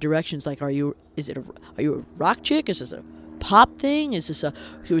these different directions. Like, are you a rock chick? Is this a pop thing? Is this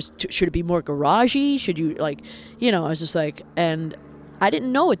should it be more garagey? Should you like, I was just like, and I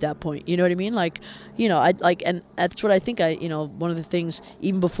didn't know at that point, you know what I mean? Like, I like, and that's what I think one of the things,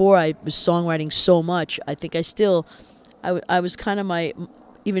 even before I was songwriting so much, I think I was kind of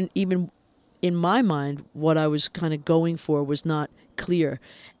even in my mind, what I was kind of going for was not clear.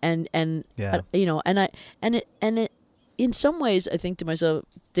 And yeah. And it in some ways, I think to myself,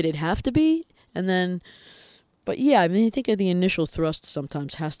 did it have to be? And then, but yeah, I mean, I think the initial thrust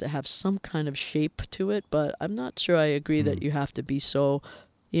sometimes has to have some kind of shape to it, but I'm not sure I agree that you have to be so,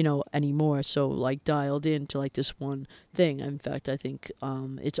 anymore, so like dialed into like this one thing. In fact, I think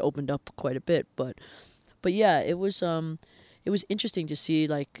it's opened up quite a bit, but yeah, it was interesting to see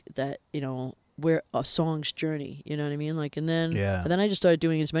like that, where a song's journey, you know what I mean? Like, and then I just started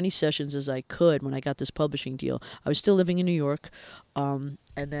doing as many sessions as I could when I got this publishing deal. I was still living in New York, and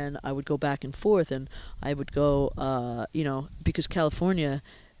then I would go back and forth, and I would go, because California,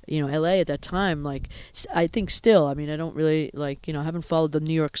 LA at that time, like, I think still, I mean, I don't really, like, I haven't followed the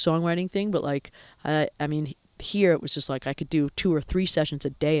New York songwriting thing, but like, I mean, here it was just like I could do 2 or 3 sessions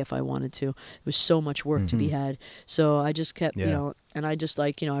a day if I wanted to. It was so much work to be had. So I just kept, and I just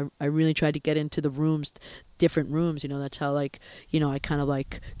like, I really tried to get into the rooms, different rooms, that's how like, I kind of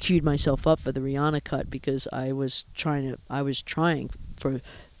like queued myself up for the Rihanna cut, because I was trying for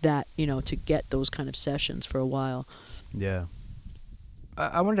that, to get those kind of sessions for a while. Yeah.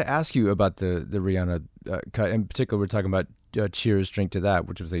 I wanted to ask you about the Rihanna cut. In particular, we're talking about Cheers, Drink to That,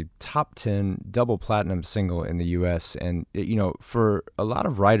 which was a top 10 double platinum single in the U.S. And, for a lot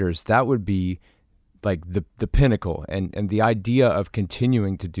of writers, that would be like the pinnacle, and the idea of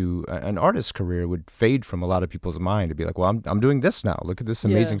continuing to do an artist's career would fade from a lot of people's mind to be like, well, I'm doing this now. Look at this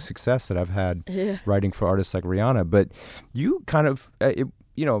amazing success that I've had writing for artists like Rihanna. But you kind of,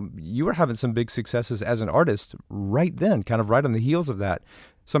 you were having some big successes as an artist right then, kind of right on the heels of that.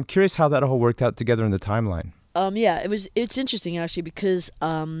 So I'm curious how that all worked out together in the timeline. It's interesting actually because,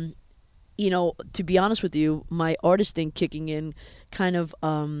 to be honest with you, my artist thing kicking in kind of,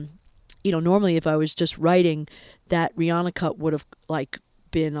 normally if I was just writing, that Rihanna cut would have like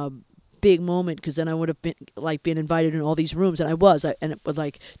been a big moment because then I would have been invited in all these rooms, and I was, and it was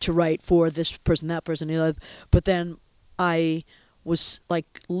like to write for this person, that person, but then I was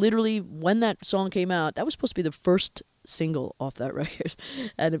like literally when that song came out, that was supposed to be the first single off that record,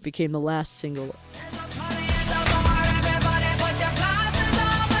 and it became the last single.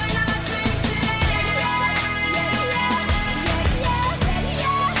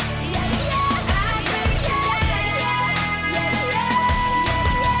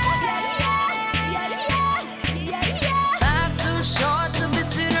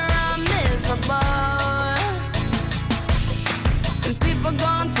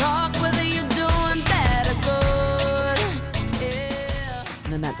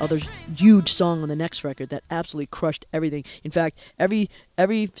 And that other huge song on the next record that absolutely crushed everything. In fact, every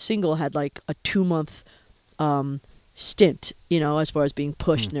single had like a 2-month stint, as far as being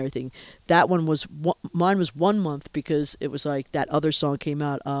pushed and everything. That one was mine was 1 month because it was like that other song came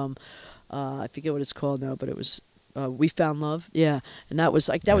out. I forget what it's called now, but it was "We Found Love." Yeah, and that was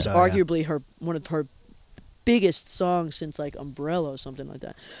like was arguably one of her biggest songs since like Umbrella or something like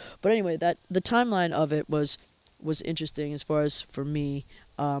that. But anyway, that the timeline of it was interesting as far as for me,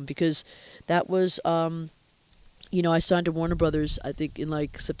 because that was, I signed to Warner Brothers, I think in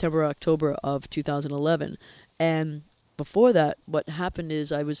like September or October of 2011. And before that, what happened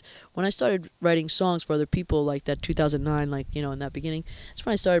is when I started writing songs for other people, like that 2009, like, in that beginning, that's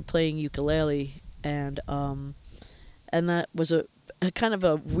when I started playing ukulele. And that was a kind of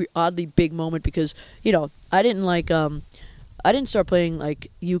a oddly big moment because, I didn't start playing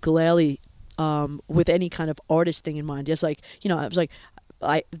like ukulele with any kind of artist thing in mind. Just like, I was like,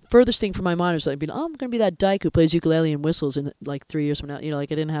 furthest thing from my mind was like, I'm going to be that dyke who plays ukulele and whistles in like 3 years from now.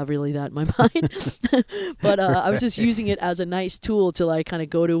 Like I didn't have really that in my mind, but I was just using it as a nice tool to like kind of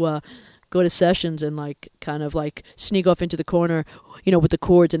go to sessions and like kind of like sneak off into the corner, with the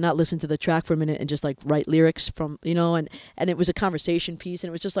chords and not listen to the track for a minute and just like write lyrics from, and it was a conversation piece and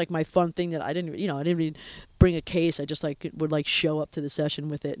it was just like my fun thing that I didn't even bring a case. I just like would like show up to the session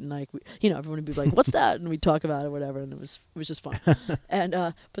with it and like, everyone would be like, what's that? And we'd talk about it or whatever. And it was just fun. And,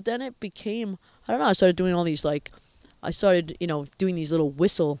 but then it became, I don't know, I started doing all these like, doing these little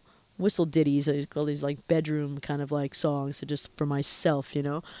whistle ditties. I call these like bedroom kind of like songs just for myself, and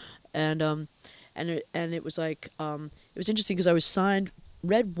it was like it was interesting because I was signed.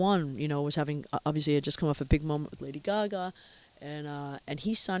 Red One, was having obviously had just come off a big moment with Lady Gaga, and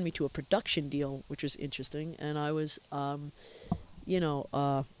he signed me to a production deal, which was interesting. And I was, and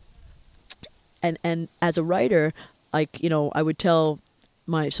as a writer, like I would tell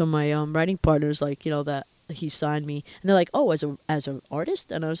some of my writing partners like that he signed me, and they're like, oh, as an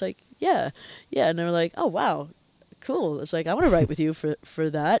artist, and I was like, yeah, and they were like, oh wow. Cool. It's like I want to write with you for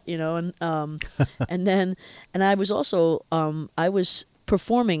that, and and I was also I was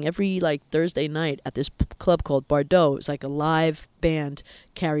performing every like Thursday night at this club called Bardot. It's like a live band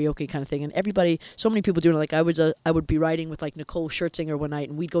karaoke kind of thing, and so many people doing it. Like I would be writing with like Nicole Scherzinger one night,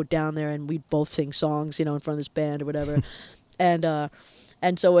 and we'd go down there and we'd both sing songs, in front of this band or whatever, and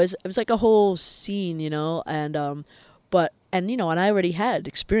so it was like a whole scene, and I already had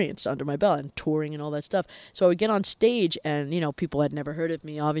experience under my belt and touring and all that stuff. So I would get on stage and, people had never heard of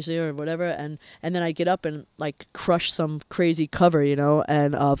me, obviously, or whatever. And then I'd get up and, like, crush some crazy cover,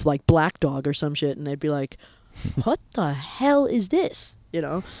 and of, like, Black Dog or some shit. And they'd be like, what the hell is this?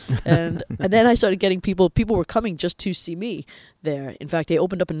 And then I started getting people were coming just to see me there. In fact, they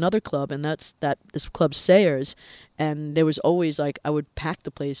opened up another club, and this club Sayers. And there was always, like, I would pack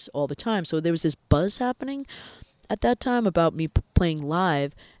the place all the time. So there was this buzz happening at that time about me playing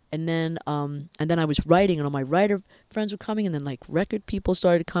live, and then I was writing, and all my writer friends were coming, and then like record people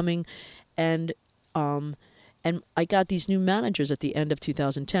started coming, and I got these new managers at the end of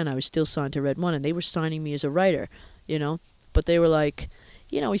 2010. I was still signed to Red One, and they were signing me as a writer, but they were like,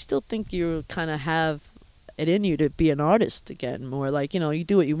 we still think you kind of have it in you to be an artist again, more like, you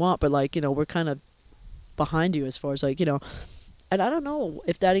do what you want, but like, we're kind of behind you as far as like, And I don't know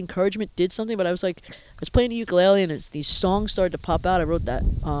if that encouragement did something, but I was playing the ukulele, and these songs started to pop out. I wrote that,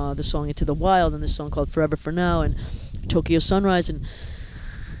 the song Into the Wild, and this song called Forever for Now, and Tokyo Sunrise,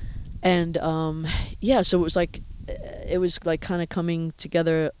 And yeah, so it was like kind of coming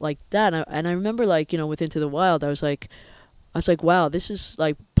together like that. And I remember, like, you know, with Into the Wild, I was like, wow, this is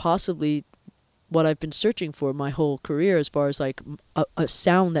like possibly what I've been searching for my whole career, as far as like a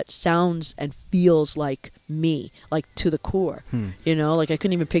sound that sounds and feels like me, like to the core. You know, like I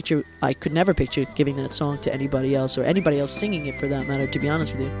could never picture giving that song to anybody else, or anybody else singing it for that matter, to be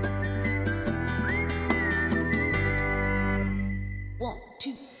honest with you. 1,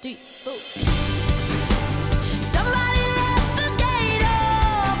 2, 3, 4. Somebody left the gate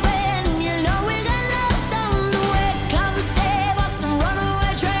open. You know we got lost on the way. Come save us and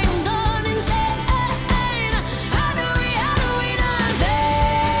runaway train gone insane. How do we not fade?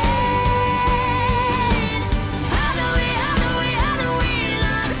 How do we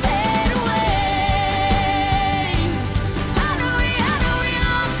not fade away? How do we not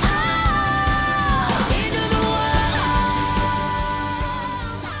into the world?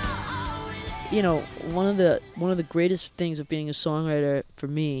 You know, one of the greatest things of being a songwriter for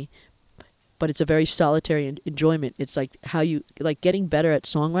me, but it's a very solitary enjoyment. It's like how you like getting better at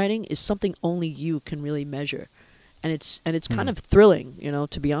songwriting is something only you can really measure, and it's kind of thrilling. You know,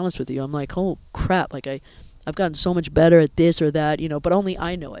 to be honest with you, I'm like, oh crap, like I've gotten so much better at this or that, you know, but only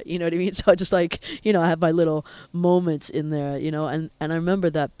I know it. You know what I mean? So I just like, you know, I have my little moments in there, you know, and I remember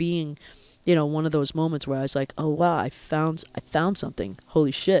that being, you know, one of those moments where I was like, oh wow, I found something.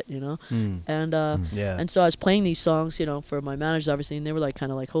 Holy shit, you know. And and so I was playing these songs, you know, for my managers obviously, and they were like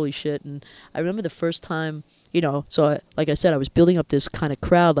kind of like, holy shit. And I remember the first time, you know, so like I said, I was building up this kind of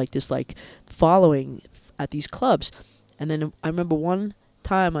crowd, like this like following at these clubs. And then I remember one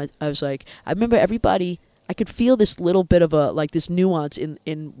time I was like, I remember everybody, I could feel this little bit of a like this nuance in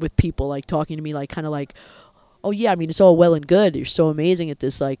with people like talking to me, like kind of like, oh yeah, I mean, it's all well and good. You're so amazing at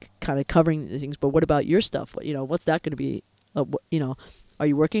this, like kind of covering the things. But what about your stuff? You know, what's that going to be? You know, are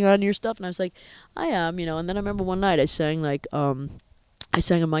you working on your stuff? And I was like, I am, you know. And then I remember one night I sang like, I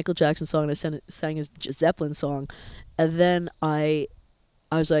sang a Michael Jackson song and I sang a Zeppelin song. And then I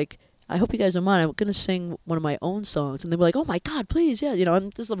was like, I hope you guys don't mind. I'm going to sing one of my own songs. And they were like, oh my God, please. Yeah. You know,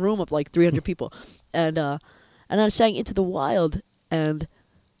 and this is a room of like 300 people. And I sang Into the Wild, and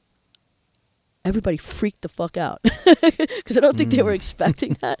everybody freaked the fuck out because I don't think they were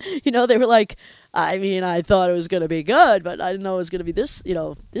expecting that. You know, they were like, I mean, I thought it was going to be good, but I didn't know it was going to be this, you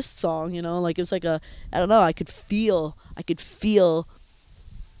know, this song, you know, like it was like I don't know, I could feel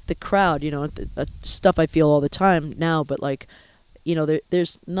the crowd, you know, the stuff I feel all the time now, but like, you know,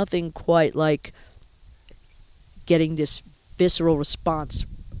 there's nothing quite like getting this visceral response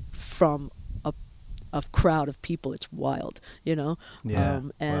from a crowd of people. It's wild, you know. Yeah.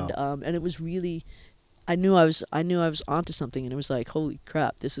 And it was really, I knew I was onto something, and it was like, holy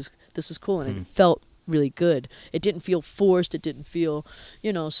crap, this is cool, and it felt really good. It didn't feel forced. It didn't feel,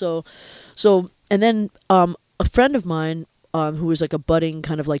 you know. So, and then a friend of mine who was like a budding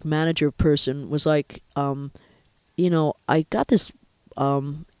kind of like manager person was like, you know, I got this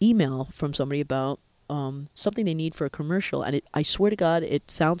email from somebody about something they need for a commercial, and I swear to God, it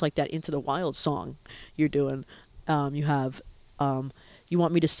sounds like that Into the Wild song you're doing. You have, you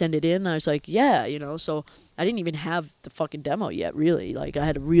want me to send it in? I was like, yeah, you know. So I didn't even have the fucking demo yet, really. Like I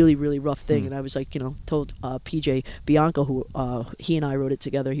had a really, really rough thing, and I was like, you know, told PJ Bianco, who he and I wrote it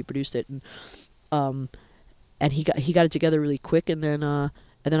together. He produced it, and he got it together really quick, and then I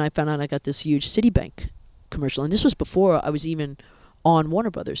found out I got this huge Citibank commercial, and this was before I was even on Warner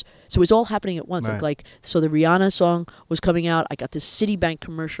Brothers. So it was all happening at once. Right. Like so the Rihanna song was coming out. I got this Citibank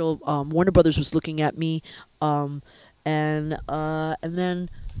commercial. Warner Brothers was looking at me. And then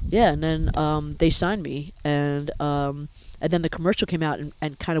they signed me. And then the commercial came out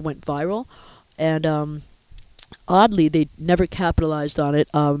and kind of went viral. And oddly, they never capitalized on it.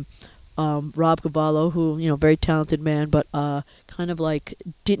 Rob Cavallo, who, you know, very talented man, but kind of like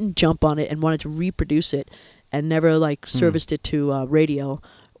didn't jump on it and wanted to reproduce it, and never like serviced it to radio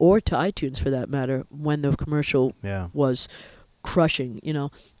or to iTunes for that matter when the commercial was crushing, you know.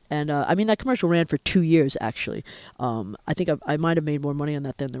 And I mean, that commercial ran for 2 years actually. I think I might have made more money on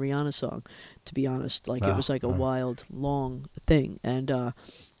that than the Rihanna song, to be honest. Like it was like a wild, long thing, and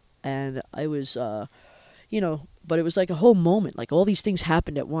I was, you know, but it was like a whole moment. Like all these things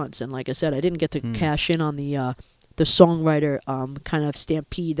happened at once, and like I said, I didn't get to cash in on the songwriter kind of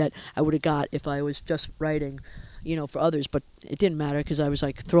stampede that I would have got if I was just writing, you know, for others. But it didn't matter because I was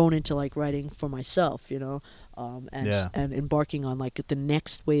like thrown into like writing for myself, and embarking on like the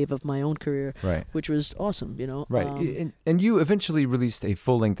next wave of my own career, Right. which was awesome, Right. And you eventually released a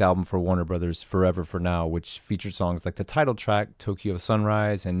full-length album for Warner Brothers, Forever for Now, which featured songs like the title track, Tokyo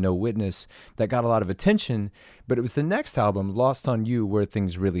Sunrise, and No Witness, that got a lot of attention. But it was the next album, Lost on You, where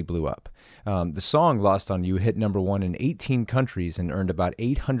things really blew up. The song Lost on You hit #1 in 18 countries and earned about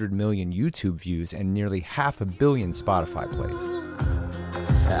 800 million YouTube views and nearly 500 million Spotify plays.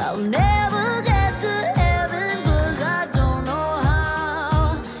 I'll never get to heaven 'cause I don't know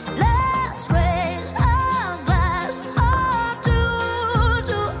how. Let's raise our glass hard to all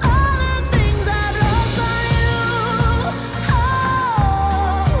the things I've lost on you.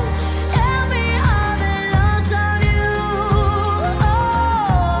 Oh, tell me how they lost on you.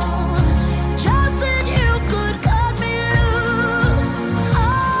 Oh, just that you could cut me loose.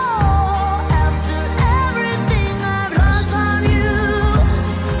 Oh, after everything I've lost on you,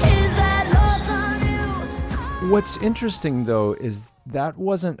 is that lost on you? What's interesting, though, is that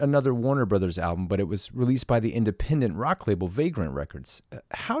wasn't another Warner Brothers album, but it was released by the independent rock label Vagrant Records.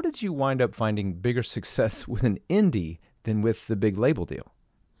 How did you wind up finding bigger success with an indie than with the big label deal?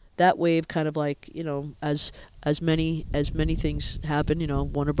 That wave kind of like, as many things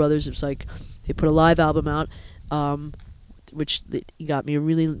happen, Warner Brothers, it's like they put a live album out, which got me a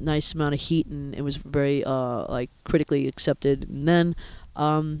really nice amount of heat, and it was very like critically accepted. And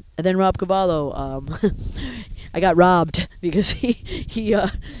then Rob Cavallo, I got robbed because he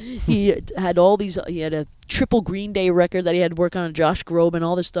had all these. He had a triple Green Day record that he had to work on, Josh Groban,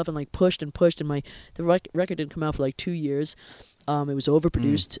 all this stuff, and like pushed, and the record didn't come out for like 2 years. It was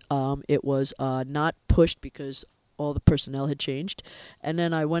overproduced. It was not pushed because all the personnel had changed. And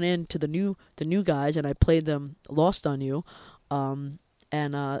then I went in to the new guys and I played them Lost on You, and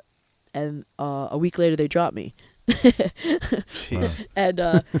a week later they dropped me. Jeez.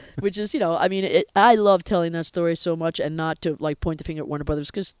 And which is, I love telling that story so much, and not to like point the finger at Warner Brothers,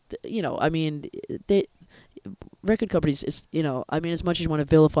 because they record companies, it's as much as you want to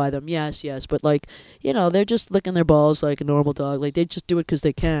vilify them, yes, but like they're just licking their balls like a normal dog. Like they just do it because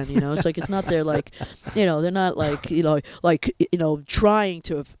they can. It's like it's not their like they're not like trying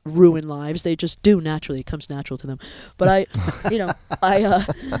to ruin lives. They just do naturally. It comes natural to them. But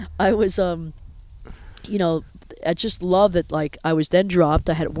I was I just love that, like, I was then dropped.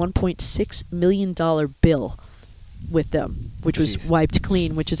 I had a $1.6 million bill with them, which was wiped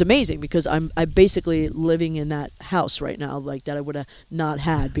clean, which is amazing because I'm basically living in that house right now, like, that I would have not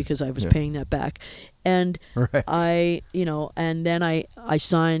had because I was paying that back. And right. And then I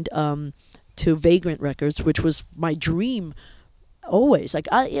signed to Vagrant Records, which was my dream. Always, like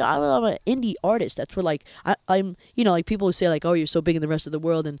I'm an indie artist. That's where like I'm like people who say like, oh, you're so big in the rest of the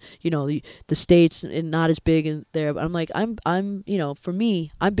world, and the States and not as big in there. But I'm like I'm for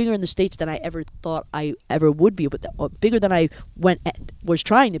me, I'm bigger in the States than I ever thought I ever would be, but bigger than I was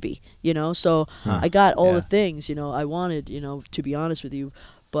trying to be. So I got all the things I wanted. To be honest with you,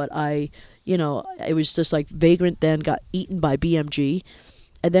 but it was just like Vagrant then got eaten by BMG,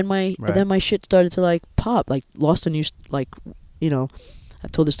 and then my shit started to like pop, like Lost on You, like.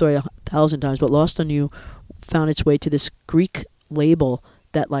 I've told the story 1,000 times, but Lost on You found its way to this Greek label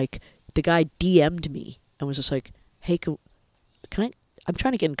that, like, the guy DM'd me and was just like, hey, can I, I'm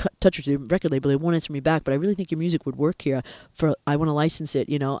trying to get in touch with the record label. They won't answer me back, but I really think your music would work here. I want to license it,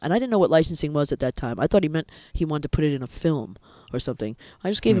 And I didn't know what licensing was at that time. I thought he meant he wanted to put it in a film or something. I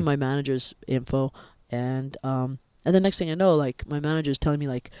just gave him my manager's info, and the next thing I know, like, my manager's telling me,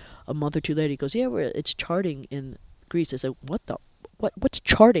 like, a month or two later, he goes, yeah, it's charting in Greece. I said, what's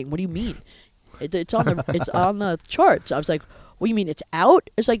charting? What do you mean? It's on the charts. I was like, what do you mean it's out?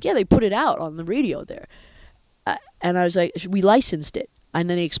 It's like, yeah, they put it out on the radio there. And I was like, we licensed it. And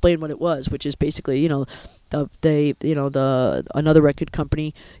then he explained what it was, which is basically, another record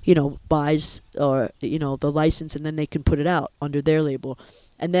company, buys the license, and then they can put it out under their label.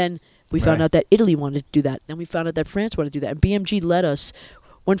 And then we found out that Italy wanted to do that. Then we found out that France wanted to do that. And BMG let us.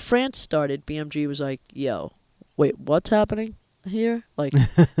 When France started, BMG was like, yo, wait, what's happening here? Like,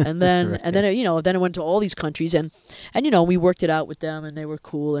 and then then it went to all these countries, and we worked it out with them, and they were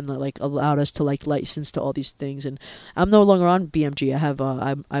cool, and like allowed us to like license to all these things. And I'm no longer on BMG. I have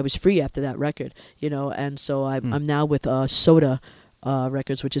I was free after that record, and so I'm now with Soda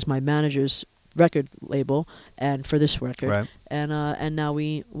Records, which is my manager's record label, and for this record, right. And now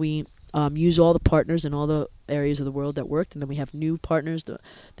we use all the partners in all the areas of the world that worked, and then we have new partners,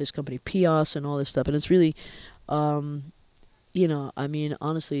 this company Pios and all this stuff, and it's really.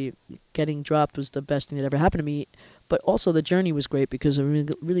 Honestly, getting dropped was the best thing that ever happened to me. But also the journey was great because I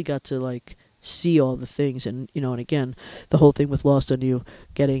really got to like see all the things. And and again, the whole thing with Lost on You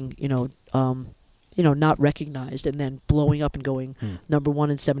getting not recognized and then blowing up and going #1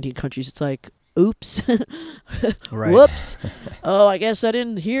 in 17 countries. It's like, oops, Right. whoops. Oh, I guess I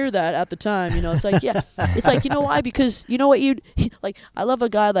didn't hear that at the time. It's like, yeah, it's like, why? Because you know what like, I love a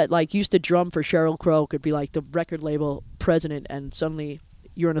guy that like used to drum for Sheryl Crow, could be like the record label president, and suddenly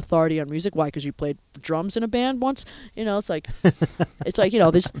you're an authority on music. Why? Because you played drums in a band once. It's like,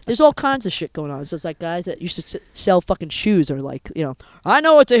 there's all kinds of shit going on. So it's like guys that used to sell fucking shoes are like, I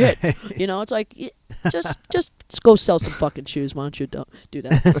know it's a hit. It's like, just go sell some fucking shoes. Why don't you don't do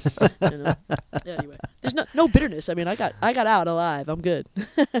that? Anyway, there's no bitterness. I mean, I got out alive. I'm good.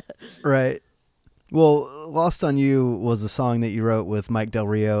 Right. Well, Lost on You was a song that you wrote with Mike Del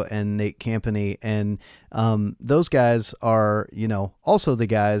Rio and Nate Campany, and those guys are, also the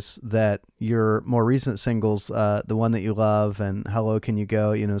guys that your more recent singles, The One That You Love and How Low Can You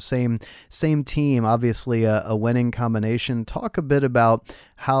Go, same team, obviously a winning combination. Talk a bit about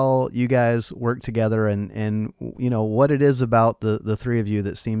how you guys work together and what it is about the three of you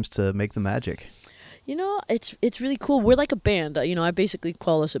that seems to make the magic. It's really cool. We're like a band. I basically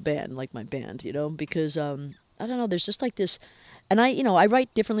call us a band, like my band, because I don't know, there's just like this, and I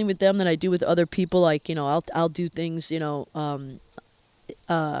write differently with them than I do with other people. Like, I'll do things, I'll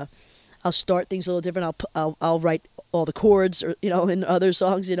start things a little different. I'll write all the chords, or in other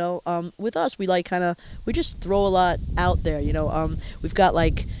songs. With us, we like we just throw a lot out there. We've got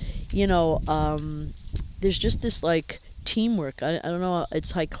like, there's just this like teamwork. I don't know,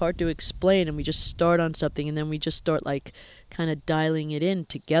 it's like hard to explain, and we just start on something and then we just start like kind of dialing it in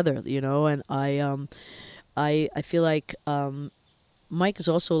together, and I feel like Mike is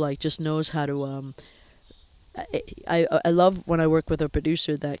also like just knows how to I love when I work with a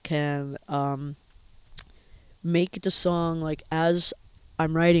producer that can make the song, like as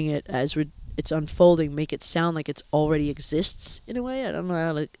I'm writing it, as it's unfolding, make it sound like it's already exists in a way. I don't know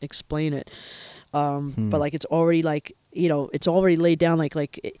how to explain it. But like it's already like, it's already laid down like I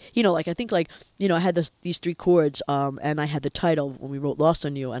think like, I had these three chords, and I had the title when we wrote Lost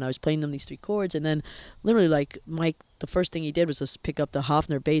on You, and I was playing them these three chords, and then literally like Mike, the first thing he did was just pick up the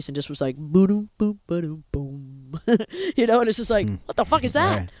Hofner bass and just was like boom boom boom boom, and it's just like, what the fuck is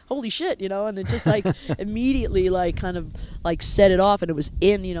that? Right. Holy shit, and it just like immediately like kind of like set it off, and it was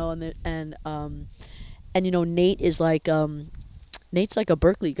in, and Nate is like Nate's like a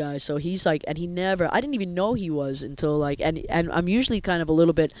Berkeley guy, so he's like, and I didn't even know he was until like, and I'm usually kind of a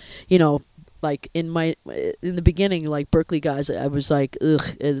little bit, like in the beginning, like Berkeley guys, I was like,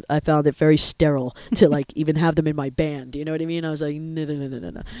 ugh, and I found it very sterile to like even have them in my band. You know what I mean? I was like,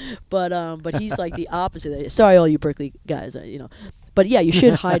 no. But he's like the opposite. Sorry, all you Berkeley guys, but yeah, you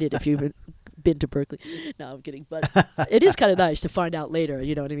should hide it if you've been to Berkeley. No, I'm kidding. But it is kind of nice to find out later.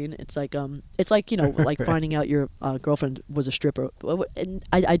 You know what I mean? It's like like finding out your girlfriend was a stripper. And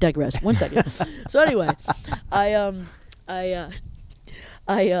I digress. 1 second. So anyway, I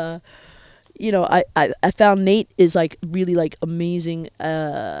found Nate is like really like amazing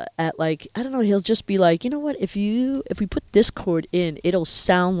at like, I don't know, he'll just be like, you know what, if we put this chord in, it'll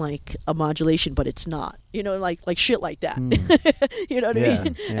sound like a modulation, but it's not, like shit like that. You know what I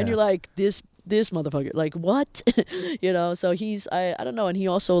mean? Yeah. And you're like, this motherfucker, like what? So he's, I don't know, and he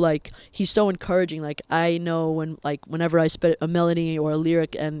also like, he's so encouraging. Like I know whenever I spit a melody or a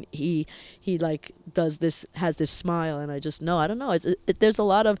lyric and he like has this smile, and I just know, I don't know, there's a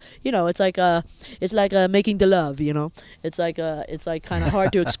lot of, it's like making the love, it's like kind of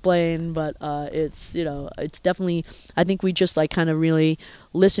hard to explain, but it's it's definitely, I think we just like kind of really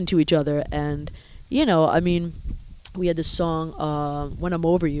listen to each other. And I mean, we had this song, When I'm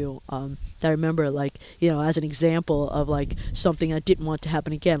Over You, that I remember, like, as an example of, like, something I didn't want to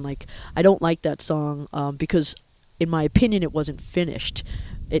happen again. Like, I don't like that song because, in my opinion, it wasn't finished.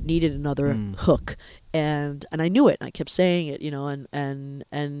 It needed another hook. And I knew it, and I kept saying it, and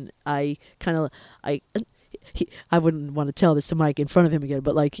I kind of, I wouldn't want to tell this to Mike in front of him again,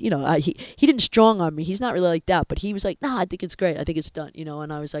 but, like, he didn't strong on me. He's not really like that, but he was like, nah, I think it's great. I think it's done,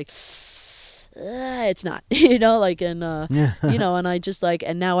 and I was like, it's not, like, and and I just like,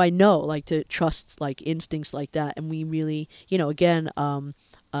 and now I know, like, to trust like instincts like that. And we really, again, when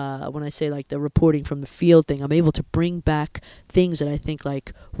I say like the reporting from the field thing, I'm able to bring back things that I think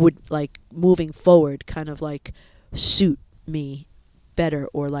like would, like, moving forward kind of like suit me better,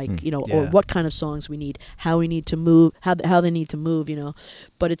 or like or what kind of songs we need, how we need to move, how they need to move,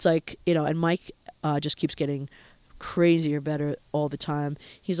 but it's like, and Mike just keeps getting crazier better all the time.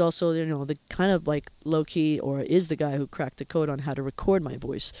 He's also the kind of like low-key, or is the guy who cracked the code on how to record my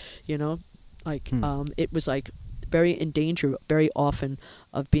voice, like it was like very in danger very often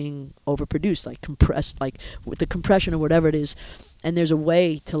of being overproduced, like compressed, like with the compression or whatever it is. And there's a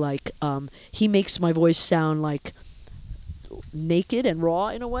way to like he makes my voice sound like naked and raw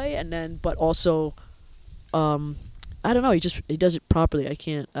in a way, and then but also I don't know, he does it properly. I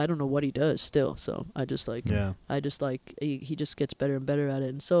don't know what he does still, so he just gets better and better at it.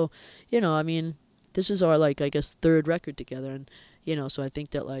 And so, I mean, this is our like I guess third record together, and so I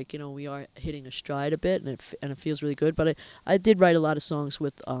think that like we are hitting a stride a bit, and it feels really good. But I did write a lot of songs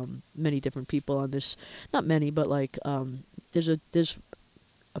with many different people on this, not many, but like there's a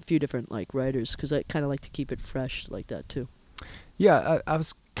few different like writers, because I kind of like to keep it fresh like that too. Yeah, I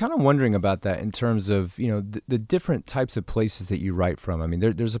was kind of wondering about that in terms of the different types of places that you write from. I mean,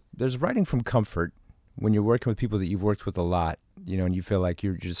 there's writing from comfort when you're working with people that you've worked with a lot, and you feel like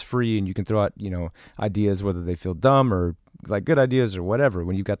you're just free and you can throw out ideas, whether they feel dumb or like good ideas or whatever,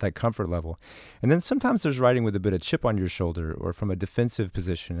 when you've got that comfort level. And then sometimes there's writing with a bit of chip on your shoulder or from a defensive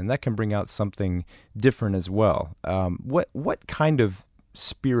position, and that can bring out something different as well. What kind of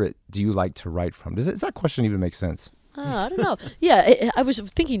spirit do you like to write from? Does that question even make sense? I don't know. Yeah, I was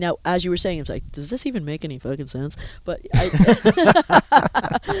thinking that as you were saying, I was like, does this even make any fucking sense? But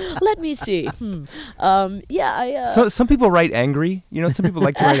let me see. So some people write angry. Some people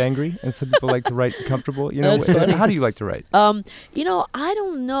like to write angry, and some people like to write comfortable. That's funny. How do you like to write? I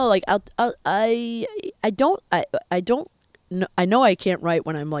don't know. Like, I know I can't write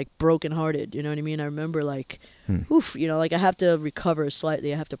when I'm like brokenhearted. You know what I mean? I remember like, like I have to recover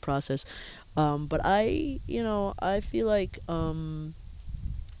slightly. I have to process. But I feel like, I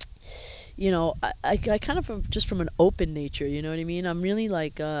kind of just from an open nature, you know what I mean? I'm really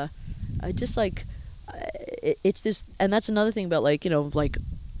like, I just like, it's this, and that's another thing about like, like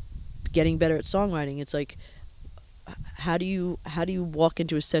getting better at songwriting. It's like, how do you walk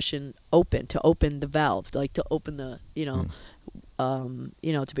into a session open the valve, like to open the,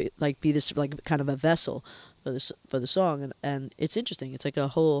 to be this like kind of a vessel for the song. And it's interesting. It's like a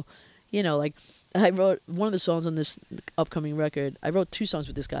whole, like I wrote one of the songs on this upcoming record. I wrote 2 songs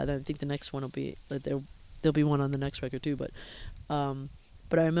with this guy. Then I think the next one will be there'll be one on the next record too. But I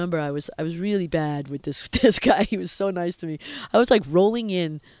remember I was really bad with this guy. He was so nice to me. I was like rolling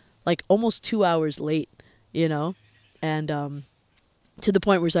in like almost 2 hours late, and to the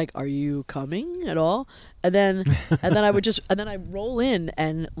point where he's like, "Are you coming at all?" And then I roll in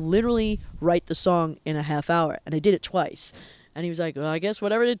and literally write the song in a half hour, and I did it twice. And he was like, well, I guess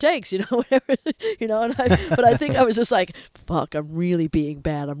whatever it takes, whatever, but I think I was just like, fuck, I'm really being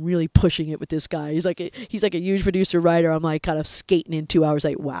bad. I'm really pushing it with this guy. He's like a huge producer writer. I'm like kind of skating in 2 hours,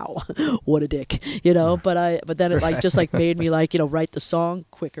 like, wow, what a dick, but then it like just like made me like, write the song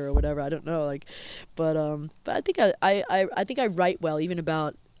quicker or whatever. I don't know. Like, but I think I think I write well, even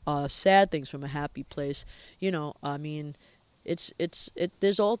about sad things from a happy place. I mean,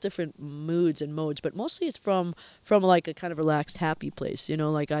 there's all different moods and modes, but mostly it's from like a kind of relaxed, happy place,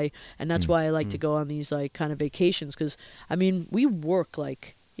 like and that's why I like to go on these like kind of vacations, because I mean we work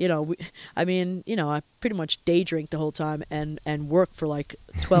like I pretty much day drink the whole time and work for like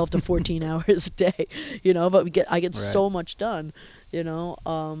 12 to 14 hours a day, but I get so much done,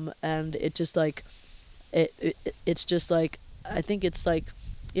 and it just like it's just like I think it's like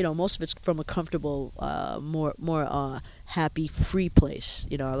most of it's from a comfortable, more happy, free place.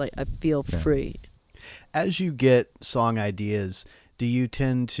 I feel free. As you get song ideas, do you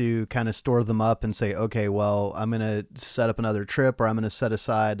tend to kind of store them up and say, okay, well, I'm going to set up another trip, or I'm going to set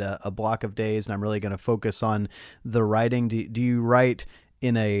aside a block of days and I'm really going to focus on the writing? Do you write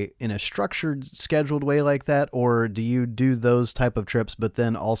in a structured, scheduled way like that, or do you do those type of trips, but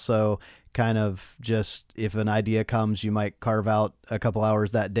then also kind of just, if an idea comes, you might carve out a couple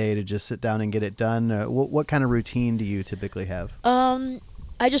hours that day to just sit down and get it done? What kind of routine do you typically have?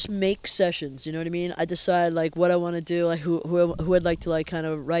 I just make sessions, you know what I mean? I decide like what I want to do, like who I'd like to like kind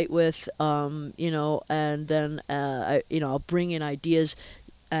of write with, and then I'll bring in ideas,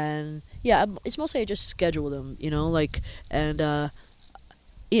 and it's mostly I just schedule them, and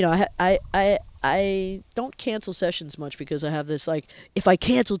I don't cancel sessions much, because I have this like, if I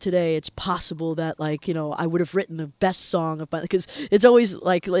cancel today, it's possible that like, I would have written the best song of my, because it's always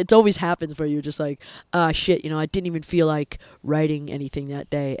like, it always happens where you're just like, shit, I didn't even feel like writing anything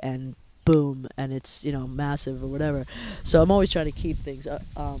that day, and boom, and it's, massive or whatever. So I'm always trying to keep things, and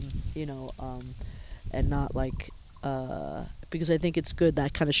not like, because I think it's good,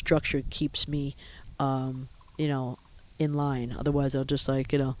 that kind of structure keeps me, in line. Otherwise I'll just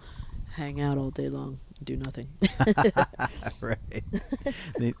like, hang out all day long and do nothing. Right.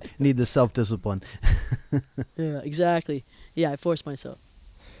 Need the self-discipline. Yeah, exactly. Yeah, I force myself.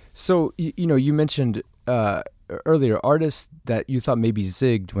 So, you mentioned earlier, artists that you thought maybe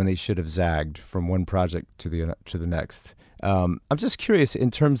zigged when they should have zagged from one project to the next. I'm just curious,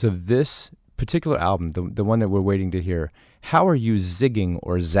 in terms of this particular album, the one that we're waiting to hear, how are you zigging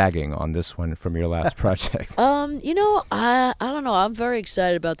or zagging on this one from your last project? You know, I don't know. I'm very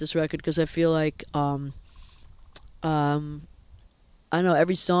excited about this record because I feel like I don't know,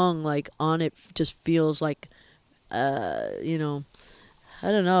 every song like on it just feels like you know,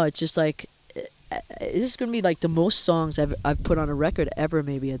 I don't know, it's just like it's just gonna be like the most songs I've put on a record ever.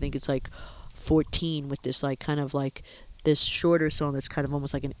 Maybe I think it's like 14 with this like kind of like this shorter song that's kind of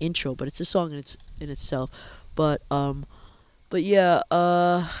almost like an intro, but it's a song in itself. But yeah,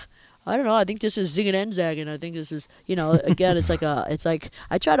 I don't know. I think this is zigging and zagging. I think this is, you know, again, it's like I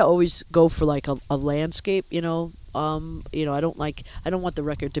try to always go for like a landscape, you know. You know, I don't want the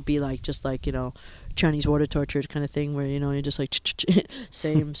record to be like just like, you know, Chinese water torture kind of thing where, you know, you're just like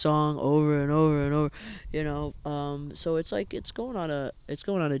same song over and over and over, you know. So it's like it's going on a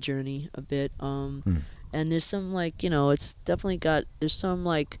journey a bit. And there's some like, you know, it's definitely there's some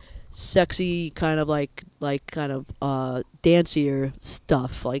like sexy kind of like kind of dancier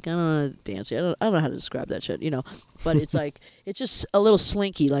stuff. Like I don't know dancey. I don't know how to describe that shit, you know. But it's like it's just a little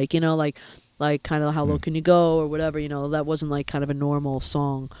slinky, like, you know, like kind of how low can you go or whatever, you know. That wasn't like kind of a normal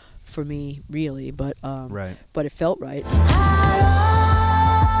song for me really, but right. But it felt right.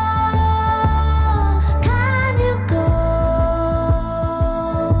 Can you go?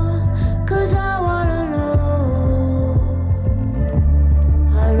 'Cause I wanna know.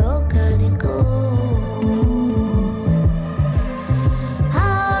 How low can you go?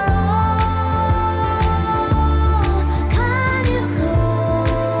 How low can you go?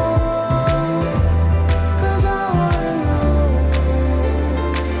 'Cause I wanna know.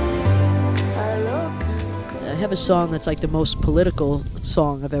 How low can you go? I have a song that's like the most political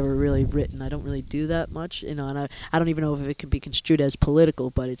song I've ever really written. I don't really do that much, you know, and I don't even know if it can be construed as political,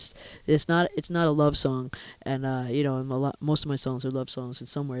 but it's not a love song, and you know, and most of my songs are love songs in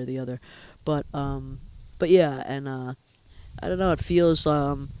some way or the other, but yeah, and I don't know, it feels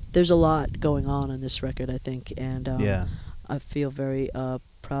there's a lot going on this record, I think, and Yeah. I feel very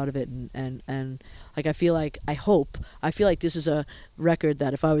proud of it, and like I feel like this is a record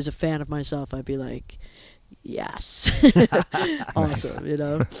that if I was a fan of myself, I'd be like, yes. Awesome, you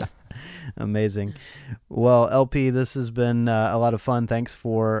know. Amazing. Well, LP, this has been a lot of fun. Thanks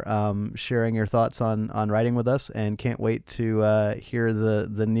for sharing your thoughts on writing with us, and can't wait to hear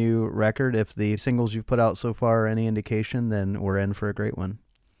the new record. If the singles you've put out so far are any indication, then we're in for a great one.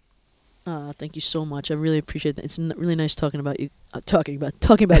 Thank you so much. I really appreciate that. It's really nice talking about you. Talking about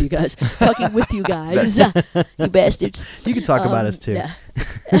you guys. Talking with you guys. You bastards. You can talk about us too. Yeah.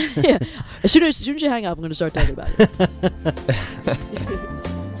 Yeah. As soon as you hang up, I'm going to start talking about it.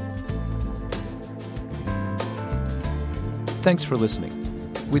 Thanks for listening.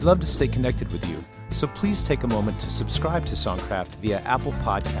 We'd love to stay connected with you, so please take a moment to subscribe to Songcraft via Apple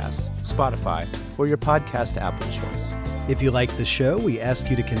Podcasts, Spotify, or your podcast app of choice. If you like the show, we ask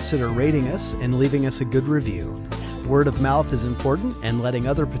you to consider rating us and leaving us a good review. Word of mouth is important, and letting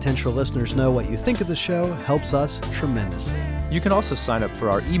other potential listeners know what you think of the show helps us tremendously. You can also sign up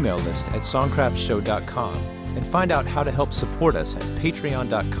for our email list at songcraftshow.com and find out how to help support us at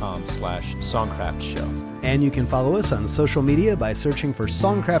patreon.com/songcraftshow. And you can follow us on social media by searching for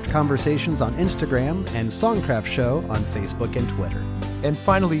Songcraft Conversations on Instagram and Songcraft Show on Facebook and Twitter. And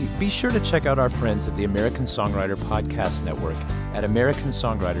finally, be sure to check out our friends at the American Songwriter Podcast Network at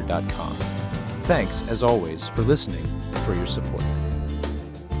americansongwriter.com. Thanks, as always, for listening and for your support.